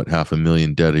many,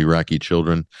 500,000 dead Iraqi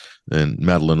children. And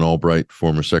Madeleine Albright,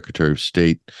 former Secretary of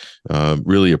State,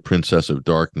 really a princess of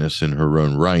darkness in her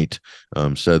own right,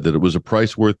 said that it was a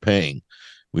price worth paying.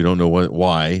 We don't know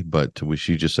why, but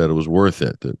she just said it was worth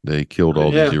it, that they killed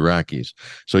all these Iraqis.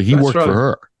 So he worked for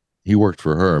her. He worked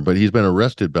for her, but he's been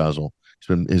arrested, Basil.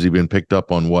 Has he been picked up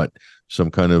on what?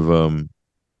 Some kind of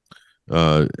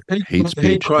hate speech,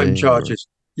 hate crime charges.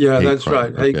 That's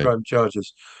right. Hate crime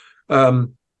charges.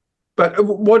 But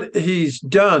what he's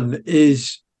done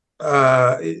is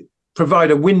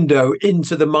provide a window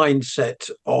into the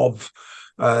mindset of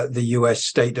the US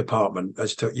State Department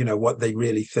as to what they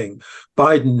really think.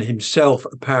 Biden himself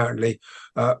apparently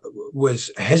was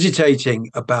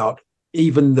hesitating about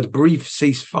even the brief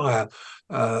ceasefire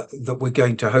that we're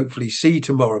going to hopefully see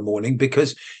tomorrow morning,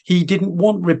 because he didn't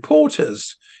want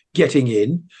reporters getting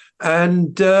in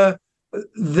and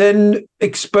then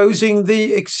exposing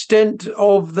the extent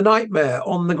of the nightmare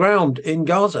on the ground in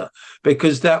Gaza,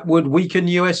 because that would weaken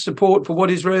US support for what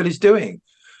Israel is doing.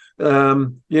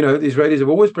 The Israelis have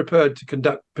always preferred to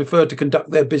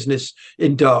conduct their business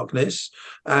in darkness,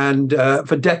 and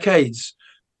for decades,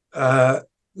 Gaza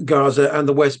and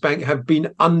the West Bank have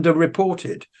been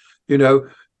underreported.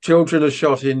 Children are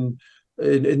shot in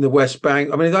the West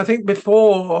Bank. I mean, I think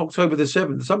before October the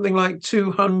 7th, something like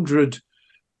 200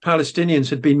 Palestinians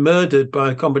had been murdered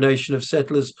by a combination of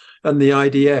settlers and the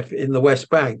IDF in the West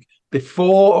Bank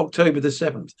before October the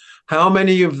 7th. How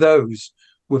many of those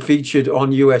were featured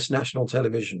on US national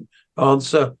television?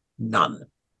 Answer, none.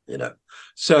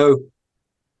 So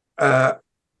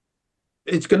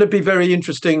it's going to be very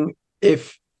interesting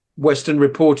if Western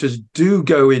reporters do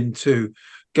go into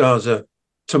Gaza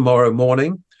tomorrow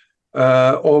morning,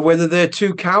 or whether they're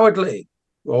too cowardly,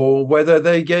 or whether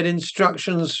they get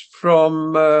instructions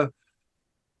from the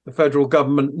federal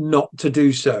government not to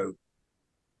do so.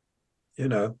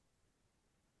 Well,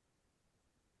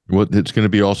 it's going to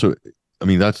be also, I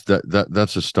mean, that's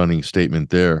a stunning statement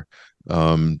there.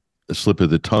 A slip of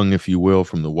the tongue, if you will,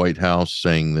 from the White House,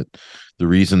 saying that the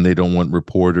reason they don't want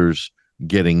reporters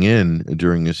getting in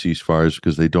during the ceasefire is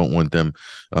because they don't want them,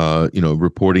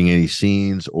 reporting any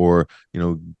scenes or,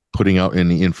 putting out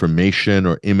any information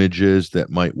or images that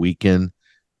might weaken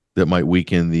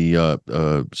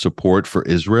the support for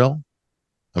Israel.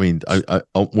 I mean, I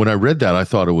when I read that, I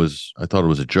thought it was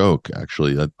a joke.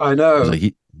 Actually, I know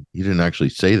he didn't actually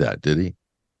say that, did he?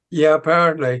 Yeah,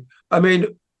 apparently. I mean,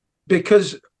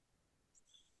 because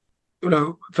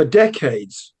for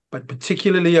decades, but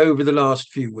particularly over the last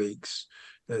few weeks,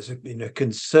 there's been a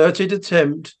concerted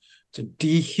attempt to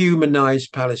dehumanize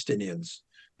Palestinians.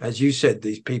 As you said,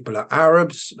 these people are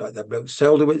Arabs, like the bloke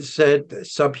Seldowitz said, they're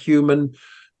subhuman.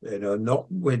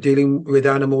 We're dealing with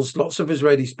animals. Lots of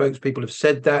Israeli spokespeople have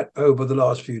said that over the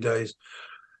last few days.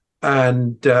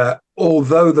 And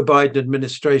although the Biden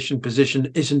administration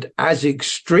position isn't as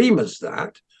extreme as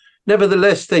that,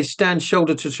 nevertheless, they stand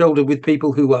shoulder to shoulder with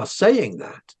people who are saying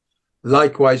that.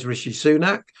 Likewise, Rishi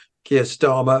Sunak, Keir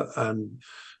Starmer, and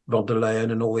von der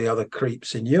Leyen, and all the other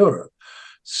creeps in Europe.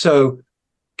 So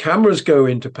cameras go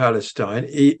into Palestine,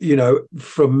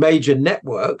 from major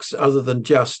networks other than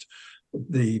just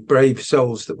the brave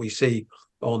souls that we see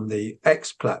on the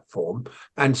X platform,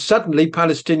 and suddenly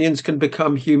Palestinians can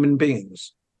become human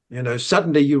beings.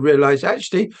 Suddenly you realize,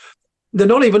 actually, they're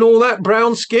not even all that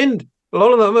brown-skinned. A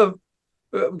lot of them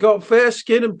have got fair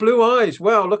skin and blue eyes.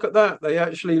 Wow, look at that. They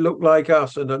actually look like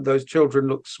us, and those children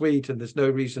look sweet, and there's no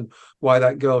reason why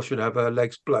that girl should have her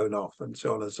legs blown off, and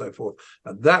so on and so forth.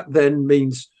 And that then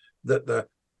means that the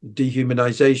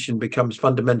dehumanization becomes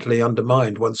fundamentally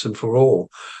undermined once and for all.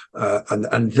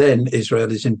 And then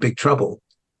Israel is in big trouble.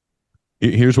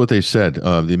 Here's what they said.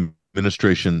 The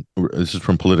administration, this is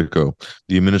from Politico,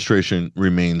 the administration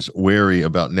remains wary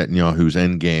about Netanyahu's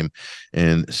endgame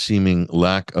and seeming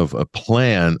lack of a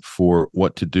plan for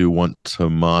what to do once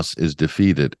Hamas is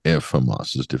defeated, if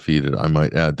Hamas is defeated, I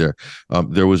might add there.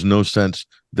 There was no sense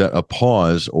that a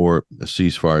pause or a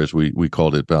ceasefire, as we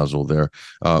called it, Basil, there,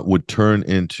 would turn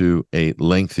into a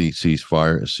lengthy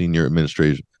ceasefire, a senior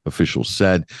administrative official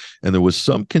said. And there was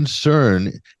some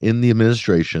concern in the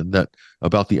administration that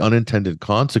about the unintended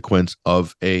consequence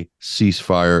of a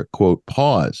ceasefire, quote,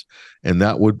 pause. And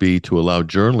that would be to allow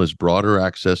journalists broader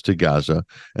access to Gaza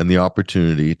and the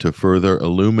opportunity to further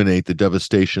illuminate the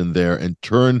devastation there and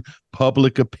turn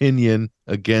public opinion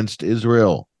against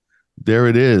Israel. There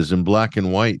it is in black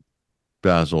and white,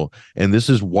 Basil. And this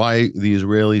is why the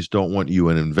Israelis don't want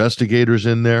UN investigators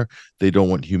in there. They don't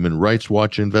want Human Rights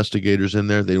Watch investigators in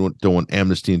there. They don't want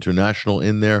Amnesty International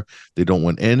in there. They don't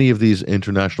want any of these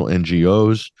international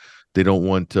NGOs. They don't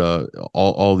want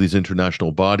all these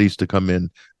international bodies to come in,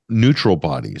 neutral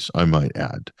bodies, I might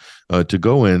add, to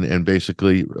go in and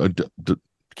basically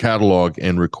catalog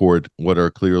and record what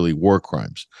are clearly war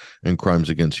crimes and crimes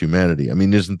against humanity. I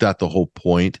mean, isn't that the whole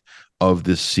point of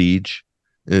this siege?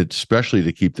 Especially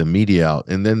to keep the media out,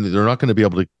 and then they're not going to be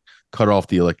able to cut off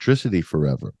the electricity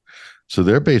forever. So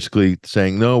they're basically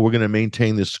saying, no, we're going to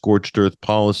maintain this scorched earth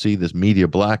policy, this media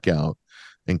blackout,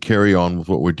 and carry on with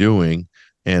what we're doing.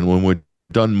 And when we're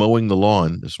done mowing the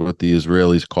lawn, is what the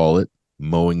Israelis call it,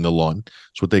 mowing the lawn.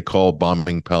 It's what they call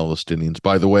bombing Palestinians.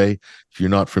 By the way, if you're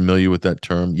not familiar with that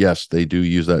term, yes, they do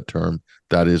use that term.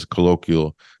 That is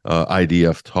colloquial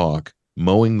IDF talk.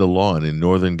 Mowing the lawn in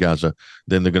northern Gaza,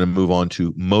 then they're going to move on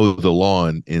to mow the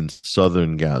lawn in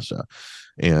southern Gaza.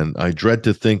 And I dread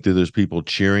to think that there's people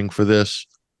cheering for this,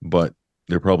 but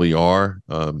there probably are,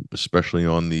 especially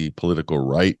on the political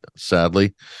right,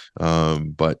 sadly.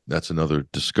 But that's another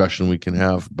discussion we can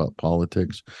have about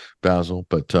politics, Basil.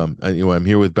 But anyway, I'm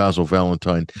here with Basil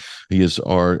Valentine. He is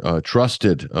our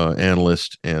trusted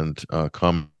analyst and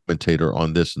commentator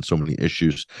on this and so many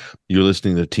issues. You're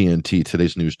listening to TNT,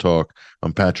 Today's News Talk.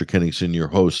 I'm Patrick Henningsen, your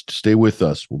host. Stay with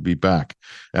us. We'll be back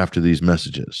after these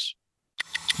messages.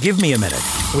 Give me a minute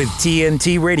with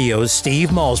TNT Radio's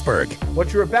Steve Malzberg.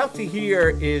 What you're about to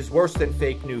hear is worse than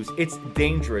fake news. It's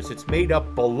dangerous. It's made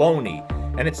up baloney,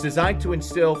 and it's designed to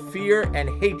instill fear and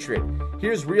hatred.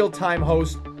 Here's real-time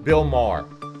host Bill Maher.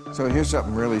 So here's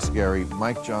something really scary.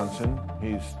 Mike Johnson,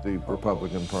 he's the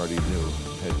Republican Party new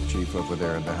head chief over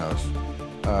there in the House.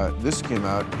 This came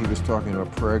out, he was talking to a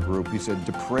prayer group. He said,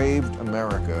 depraved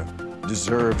America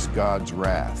deserves God's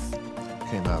wrath.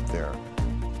 Came out there.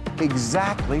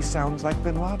 Exactly sounds like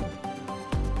bin Laden.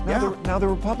 Now the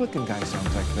Republican guy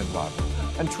sounds like bin Laden.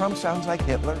 And Trump sounds like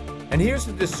Hitler. And here's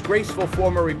the disgraceful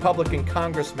former Republican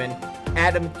Congressman,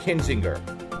 Adam Kinzinger.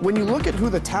 When you look at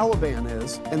who the Taliban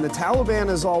is, and the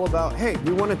Taliban is all about, hey,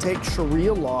 we want to take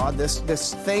Sharia law,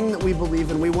 this thing that we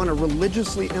believe in, we want to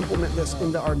religiously implement this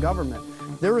into our government.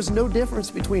 There is no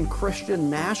difference between Christian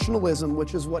nationalism,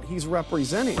 which is what he's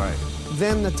representing,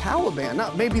 than the Taliban.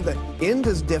 Now, maybe the end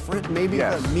is different, maybe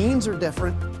the means are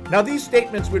different. Now, these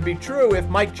statements would be true if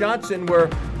Mike Johnson were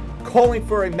calling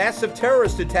for a massive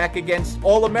terrorist attack against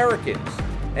all Americans,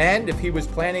 and if he was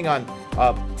planning on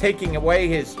taking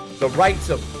away the rights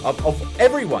of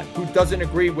everyone who doesn't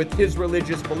agree with his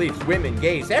religious beliefs, women,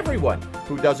 gays, everyone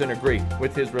who doesn't agree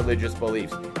with his religious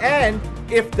beliefs. And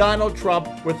if Donald Trump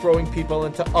were throwing people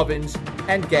into ovens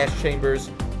and gas chambers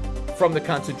from the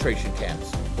concentration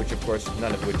camps, which of course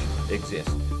none of which exist.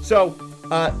 So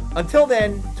until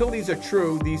then, until these are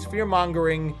true, these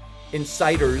fear-mongering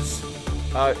inciters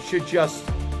should just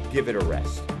give it a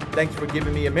rest. Thanks for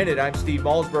giving me a minute. I'm Steve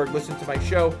Malzberg. Listen to my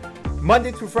show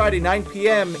Monday through Friday, 9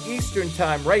 p.m. Eastern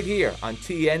Time, right here on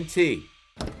TNT.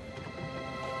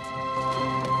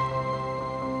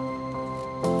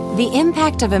 The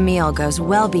impact of a meal goes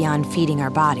well beyond feeding our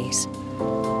bodies.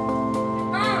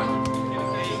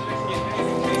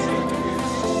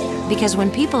 Because when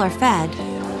people are fed,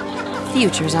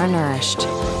 futures are nourished.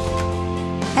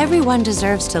 Everyone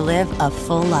deserves to live a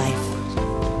full life.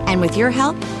 And with your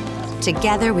help,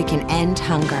 together we can end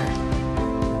hunger.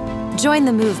 Join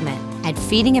the movement at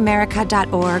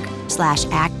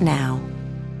feedingamerica.org/actnow.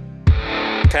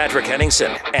 Patrick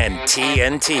Henningsen and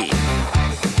TNT.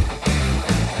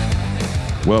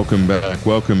 Welcome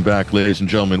back, ladies and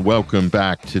gentlemen. Welcome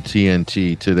back to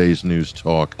TNT, Today's News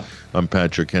Talk. I'm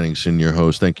Patrick Henningsen, your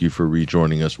host. Thank you for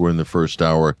rejoining us. We're in the first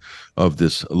hour of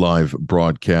this live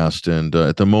broadcast, and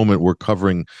at the moment we're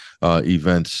covering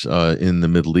events in the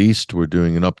Middle East. We're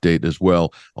doing an update as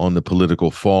well on the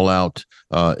political fallout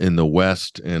in the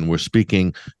West, and we're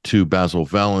speaking to Basil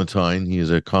Valentine. He is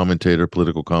a commentator,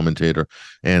 political commentator,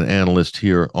 and analyst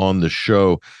here on the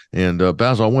show. And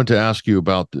Basil, I want to ask you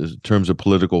about in terms of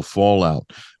political fallout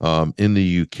in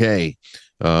the UK.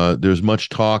 There's much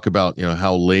talk about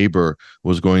how Labour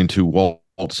was going to wall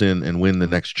in and win the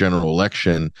next general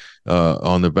election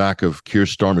on the back of Keir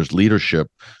Starmer's leadership.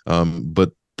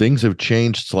 But things have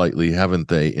changed slightly, haven't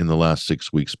they, in the last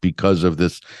 6 weeks because of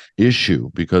this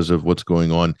issue, because of what's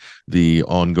going on, the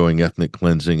ongoing ethnic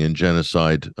cleansing and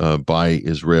genocide by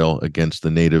Israel against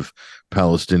the native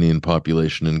Palestinian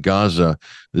population in Gaza.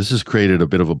 This has created a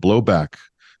bit of a blowback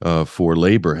for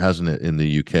Labour, hasn't it, in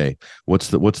the UK? What's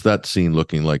that scene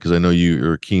looking like? Because I know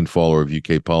you're a keen follower of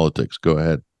UK politics. Go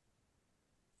ahead.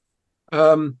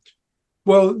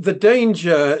 Well, the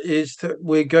danger is that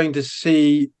we're going to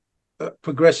see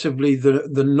progressively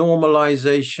the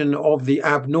normalization of the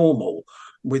abnormal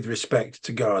with respect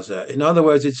to Gaza. In other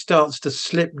words, it starts to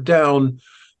slip down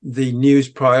the news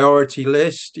priority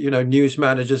list. News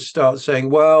managers start saying,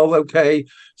 well, okay,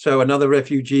 so another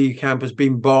refugee camp has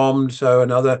been bombed, so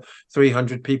another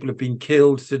 300 people have been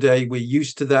killed today. We're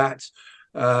used to that.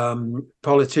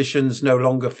 Politicians no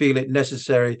longer feel it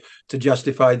necessary to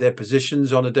justify their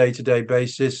positions on a day-to-day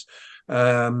basis.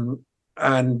 And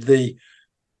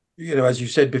as you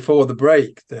said before the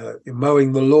break, the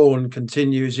mowing the lawn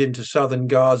continues into southern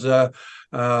Gaza.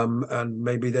 And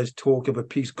maybe there's talk of a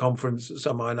peace conference at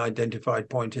some unidentified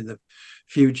point in the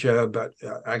future, but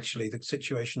actually the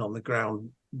situation on the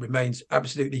ground remains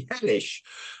absolutely hellish.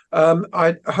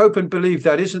 I hope and believe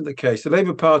that isn't the case. The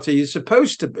Labour Party is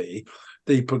supposed to be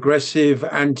the progressive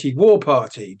anti-war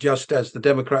party, just as the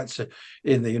Democrats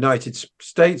in the United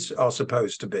States are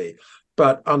supposed to be.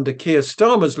 But under Keir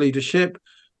Starmer's leadership,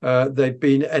 they've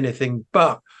been anything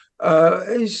but.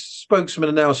 His spokesmen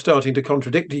are now starting to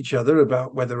contradict each other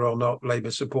about whether or not Labour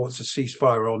supports a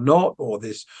ceasefire or not, or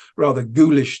this rather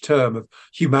ghoulish term of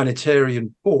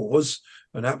humanitarian pause,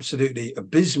 an absolutely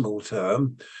abysmal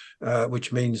term,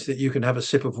 which means that you can have a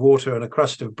sip of water and a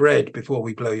crust of bread before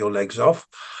we blow your legs off.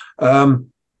 But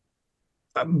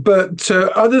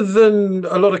other than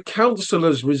a lot of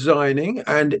councillors resigning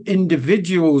and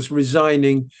individuals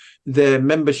resigning their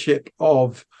membership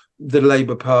of the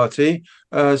Labour Party,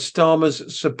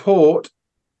 Starmer's support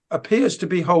appears to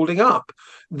be holding up.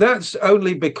 That's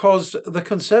only because the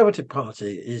Conservative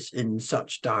Party is in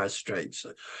such dire straits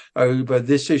over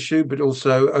this issue, but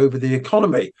also over the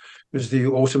economy. It was the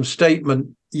autumn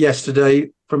statement yesterday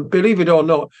from, believe it or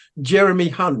not, Jeremy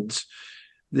Hunt,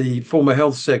 the former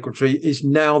health secretary, is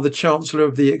now the Chancellor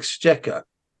of the Exchequer,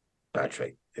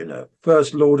 Patrick,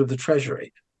 First Lord of the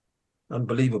Treasury.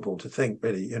 Unbelievable to think,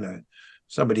 really,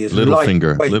 somebody is little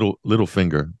finger,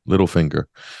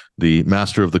 the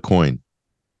master of the coin.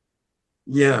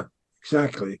 Yeah,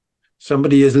 exactly.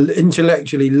 Somebody as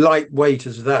intellectually lightweight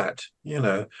as that,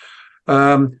 So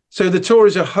the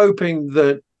Tories are hoping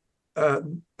that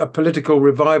a political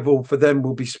revival for them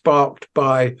will be sparked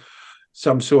by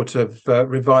some sort of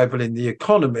revival in the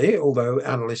economy, although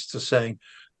analysts are saying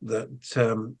that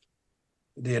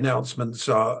the announcements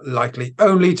are likely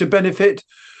only to benefit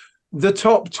the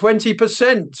top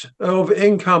 20% of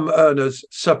income earners.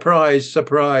 Surprise,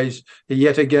 surprise,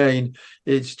 yet again,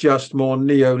 it's just more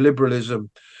neoliberalism.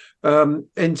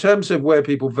 In terms of where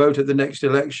people vote at the next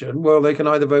election, well, they can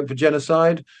either vote for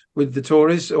genocide with the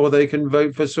Tories, or they can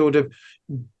vote for sort of,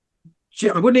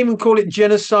 I wouldn't even call it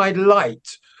genocide light,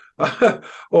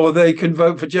 or they can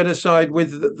vote for genocide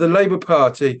with the Labour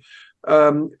Party.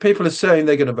 People are saying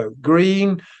they're going to vote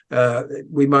Green.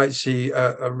 We might see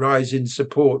a rise in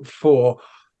support for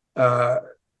the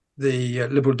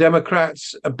Liberal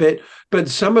Democrats a bit, but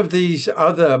some of these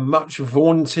other much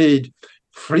vaunted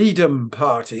freedom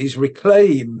parties,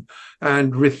 Reclaim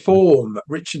and Reform,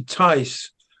 Richard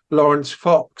Tice, Lawrence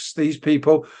Fox, these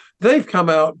people, they've come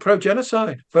out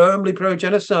pro-genocide, firmly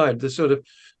pro-genocide, the sort of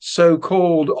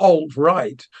so-called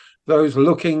alt-right, those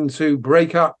looking to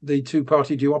break up the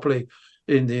two-party duopoly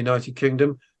in the United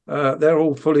Kingdom. They're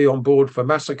all fully on board for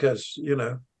massacres,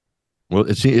 Well,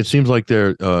 it seems like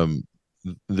they're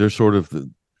sort of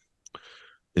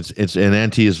it's an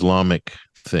anti-Islamic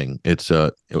thing. It's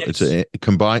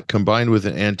combined with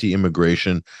an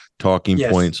anti-immigration talking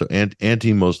point. So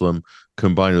anti-Muslim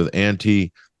combined with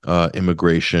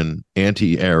anti-immigration,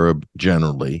 anti-Arab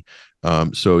generally.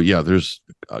 So yeah, there's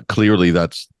clearly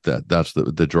that's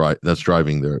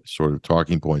driving their sort of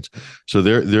talking points. So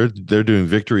they're doing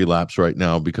victory laps right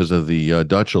now because of the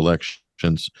Dutch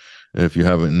elections. If you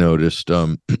haven't noticed,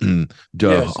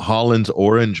 Holland's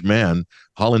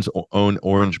own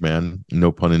orange man,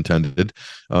 no pun intended,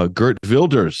 Geert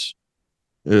Wilders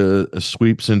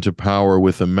sweeps into power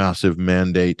with a massive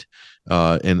mandate,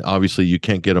 and obviously you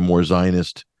can't get a more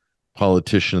Zionist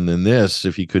politician than this.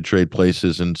 If he could trade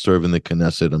places and serve in the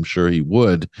Knesset, I'm sure he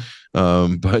would.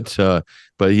 But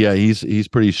yeah, he's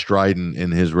pretty strident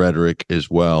in his rhetoric as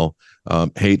well.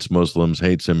 hates Muslims,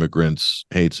 hates immigrants,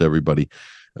 hates everybody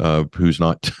who's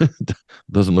not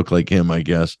doesn't look like him, I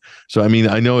guess. So I mean,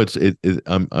 I know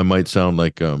I might sound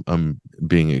like I'm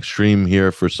being extreme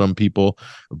here for some people,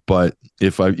 but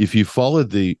if you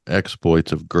followed the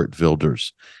exploits of Geert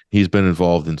Wilders, he's been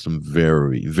involved in some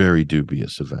very, very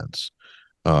dubious events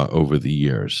over the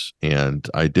years, and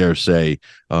I dare say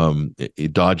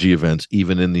dodgy events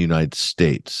even in the United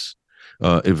States,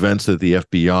 events that the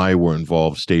FBI were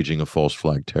involved staging a false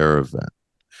flag terror event.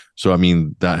 So, I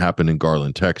mean, that happened in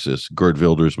Garland, Texas. Geert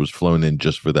Wilders was flown in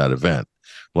just for that event.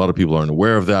 A lot of people aren't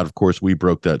aware of that. Of course, we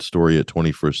broke that story at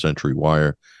 21st Century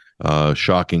Wire.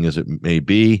 Shocking as it may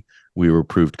be, we were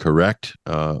proved correct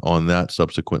on that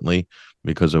subsequently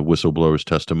because of whistleblowers'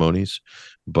 testimonies.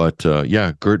 But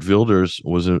yeah, Geert Wilders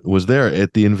was there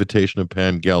at the invitation of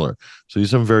Pam Geller. So these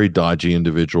are some very dodgy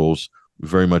individuals,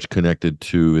 very much connected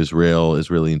to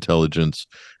Israeli intelligence,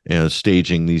 and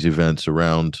staging these events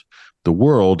around the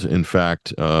world, in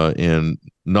fact, and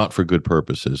not for good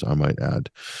purposes, I might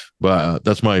add. But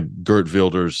that's my Geert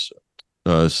Wilders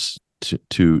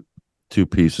two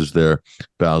pieces there.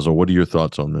 Basil, what are your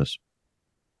thoughts on this?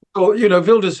 Well,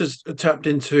 Wilders has tapped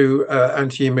into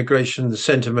anti-immigration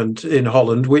sentiment in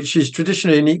Holland, which is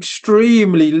traditionally an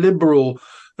extremely liberal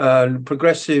and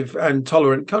progressive and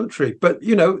tolerant country. But,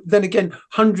 then again,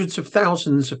 hundreds of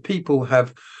thousands of people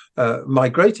have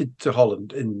migrated to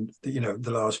Holland in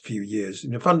the last few years,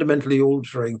 fundamentally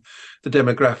altering the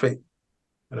demographic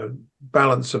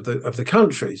balance of the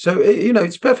country. So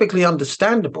it's perfectly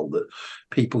understandable that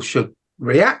people should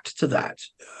react to that.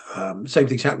 Same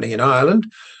thing's happening in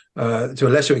Ireland. To a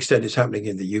lesser extent, it's happening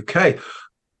in the UK,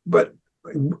 but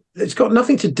it's got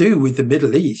nothing to do with the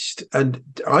Middle East. And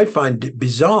I find it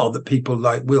bizarre that people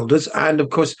like Wilders and, of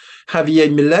course, Javier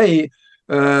Milei,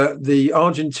 the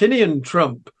Argentinian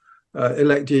Trump,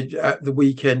 elected at the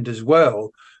weekend as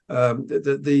well,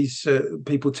 that these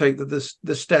people take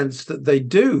the stance that they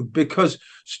do, because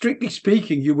strictly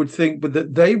speaking, you would think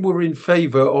that they were in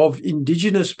favor of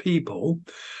indigenous people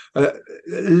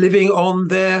living on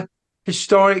their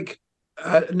historic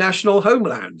national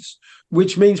homelands,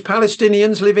 which means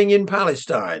Palestinians living in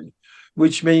Palestine,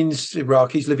 which means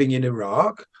Iraqis living in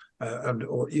Iraq,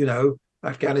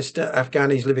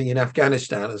 Afghanis living in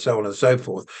Afghanistan, and so on and so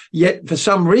forth. Yet, for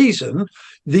some reason,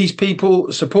 these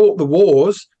people support the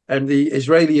wars and the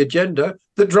Israeli agenda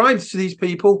that drives these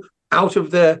people out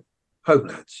of their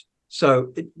homelands.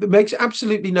 So it makes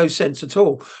absolutely no sense at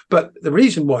all. But the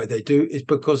reason why they do is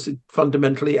because it's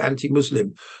fundamentally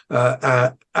anti-Muslim.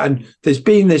 And there's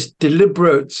been this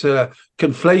deliberate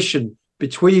conflation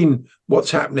between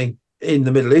what's happening in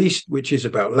the Middle East, which is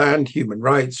about land, human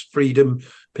rights, freedom,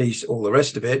 peace, all the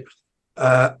rest of it,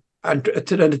 and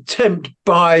an attempt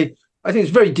by, I think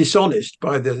it's very dishonest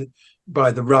by the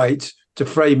right to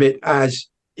frame it as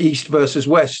East versus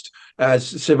West, as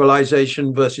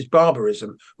civilization versus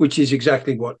barbarism, which is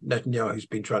exactly what Netanyahu's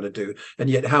been trying to do. And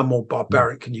yet, how more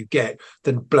barbaric can you get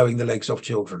than blowing the legs off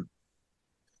children?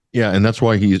 Yeah, and that's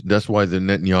why the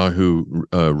Netanyahu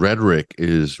rhetoric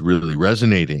is really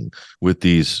resonating with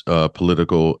these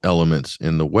political elements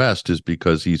in the West, is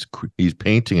because he's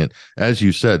painting it, as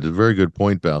you said, a very good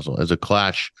point, Basil, as a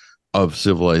clash of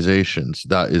civilizations.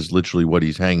 That is literally what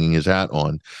he's hanging his hat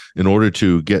on, in order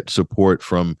to get support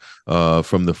from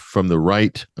the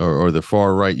right or the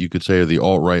far right, you could say, or the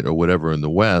alt-right or whatever in the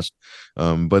West.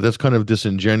 But that's kind of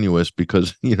disingenuous,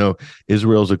 because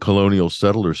Israel's a colonial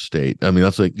settler state. I mean,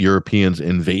 that's like Europeans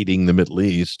invading the Middle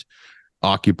East,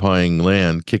 occupying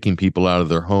land, kicking people out of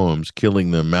their homes,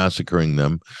 killing them, massacring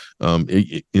them.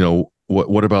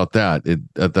 What about that?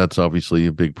 That's obviously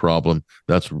a big problem.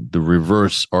 That's the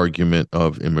reverse argument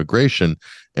of immigration,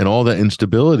 and all that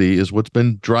instability is what's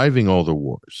been driving all the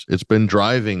wars. It's been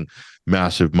driving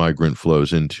massive migrant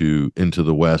flows into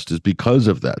the West, is because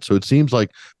of that. So it seems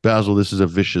like, Basil, this is a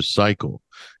vicious cycle,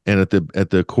 and at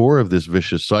the core of this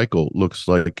vicious cycle looks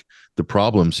like the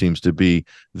problem seems to be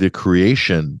the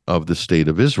creation of the state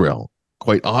of Israel.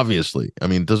 Quite obviously, I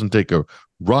mean, it doesn't take a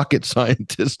rocket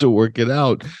scientist to work it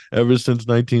out ever since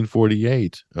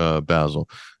 1948, Basil.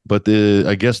 But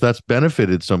I guess that's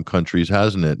benefited some countries,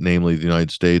 hasn't it? Namely, the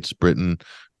United States, Britain,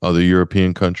 other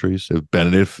European countries have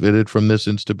benefited from this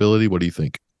instability. What do you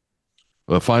think?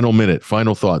 Final minute,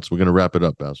 final thoughts. We're going to wrap it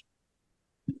up, Basil.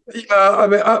 I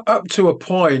mean, up to a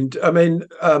point. I mean,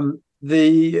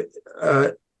 the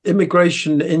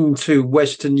immigration into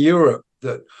Western Europe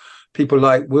that people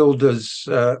like Wilders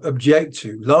object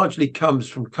to largely comes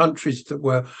from countries that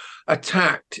were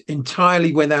attacked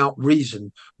entirely without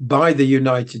reason by the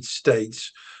United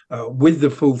States with the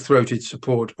full-throated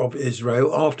support of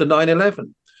Israel after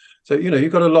 9/11. So,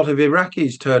 you've got a lot of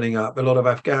Iraqis turning up, a lot of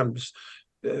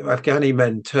Afghani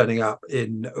men turning up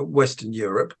in Western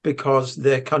Europe because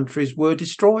their countries were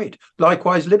destroyed.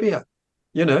 Likewise, Libya,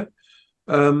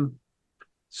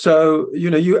 So,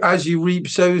 you as you reap,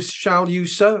 so shall you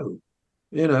sow.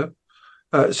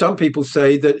 Some people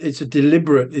say that it's a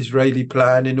deliberate Israeli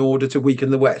plan in order to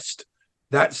weaken the West.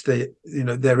 That's there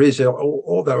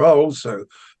are also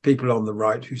people on the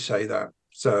right who say that.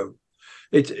 So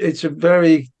it's a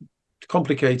very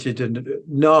complicated and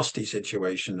nasty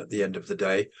situation at the end of the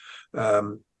day.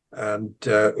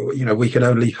 We can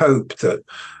only hope that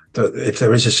if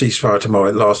there is a ceasefire tomorrow,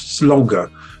 it lasts longer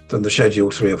than the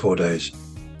scheduled 3 or 4 days.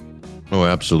 Oh,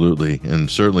 absolutely. And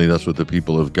certainly that's what the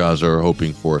people of Gaza are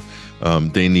hoping for.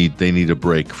 They need a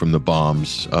break from the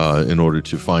bombs in order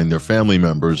to find their family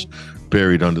members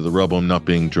buried under the rubble. I'm not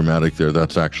being dramatic there.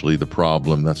 That's actually the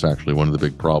problem. That's actually one of the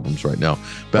big problems right now.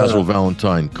 Basil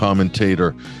Valentine,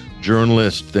 commentator,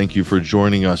 journalist, thank you for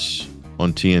joining us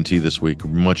on TNT this week.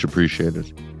 Much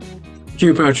appreciated. Thank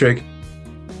you, Patrick.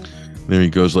 There he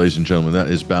goes, ladies and gentlemen. That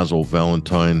is Basil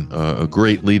Valentine, a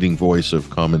great leading voice of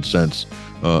common sense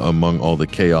among all the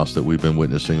chaos that we've been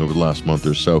witnessing over the last month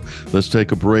or so. Let's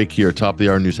take a break here. Top of the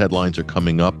hour news headlines are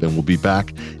coming up, and we'll be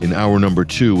back in hour number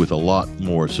 2 with a lot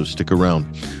more, so stick around.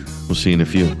 We'll see you in a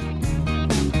few.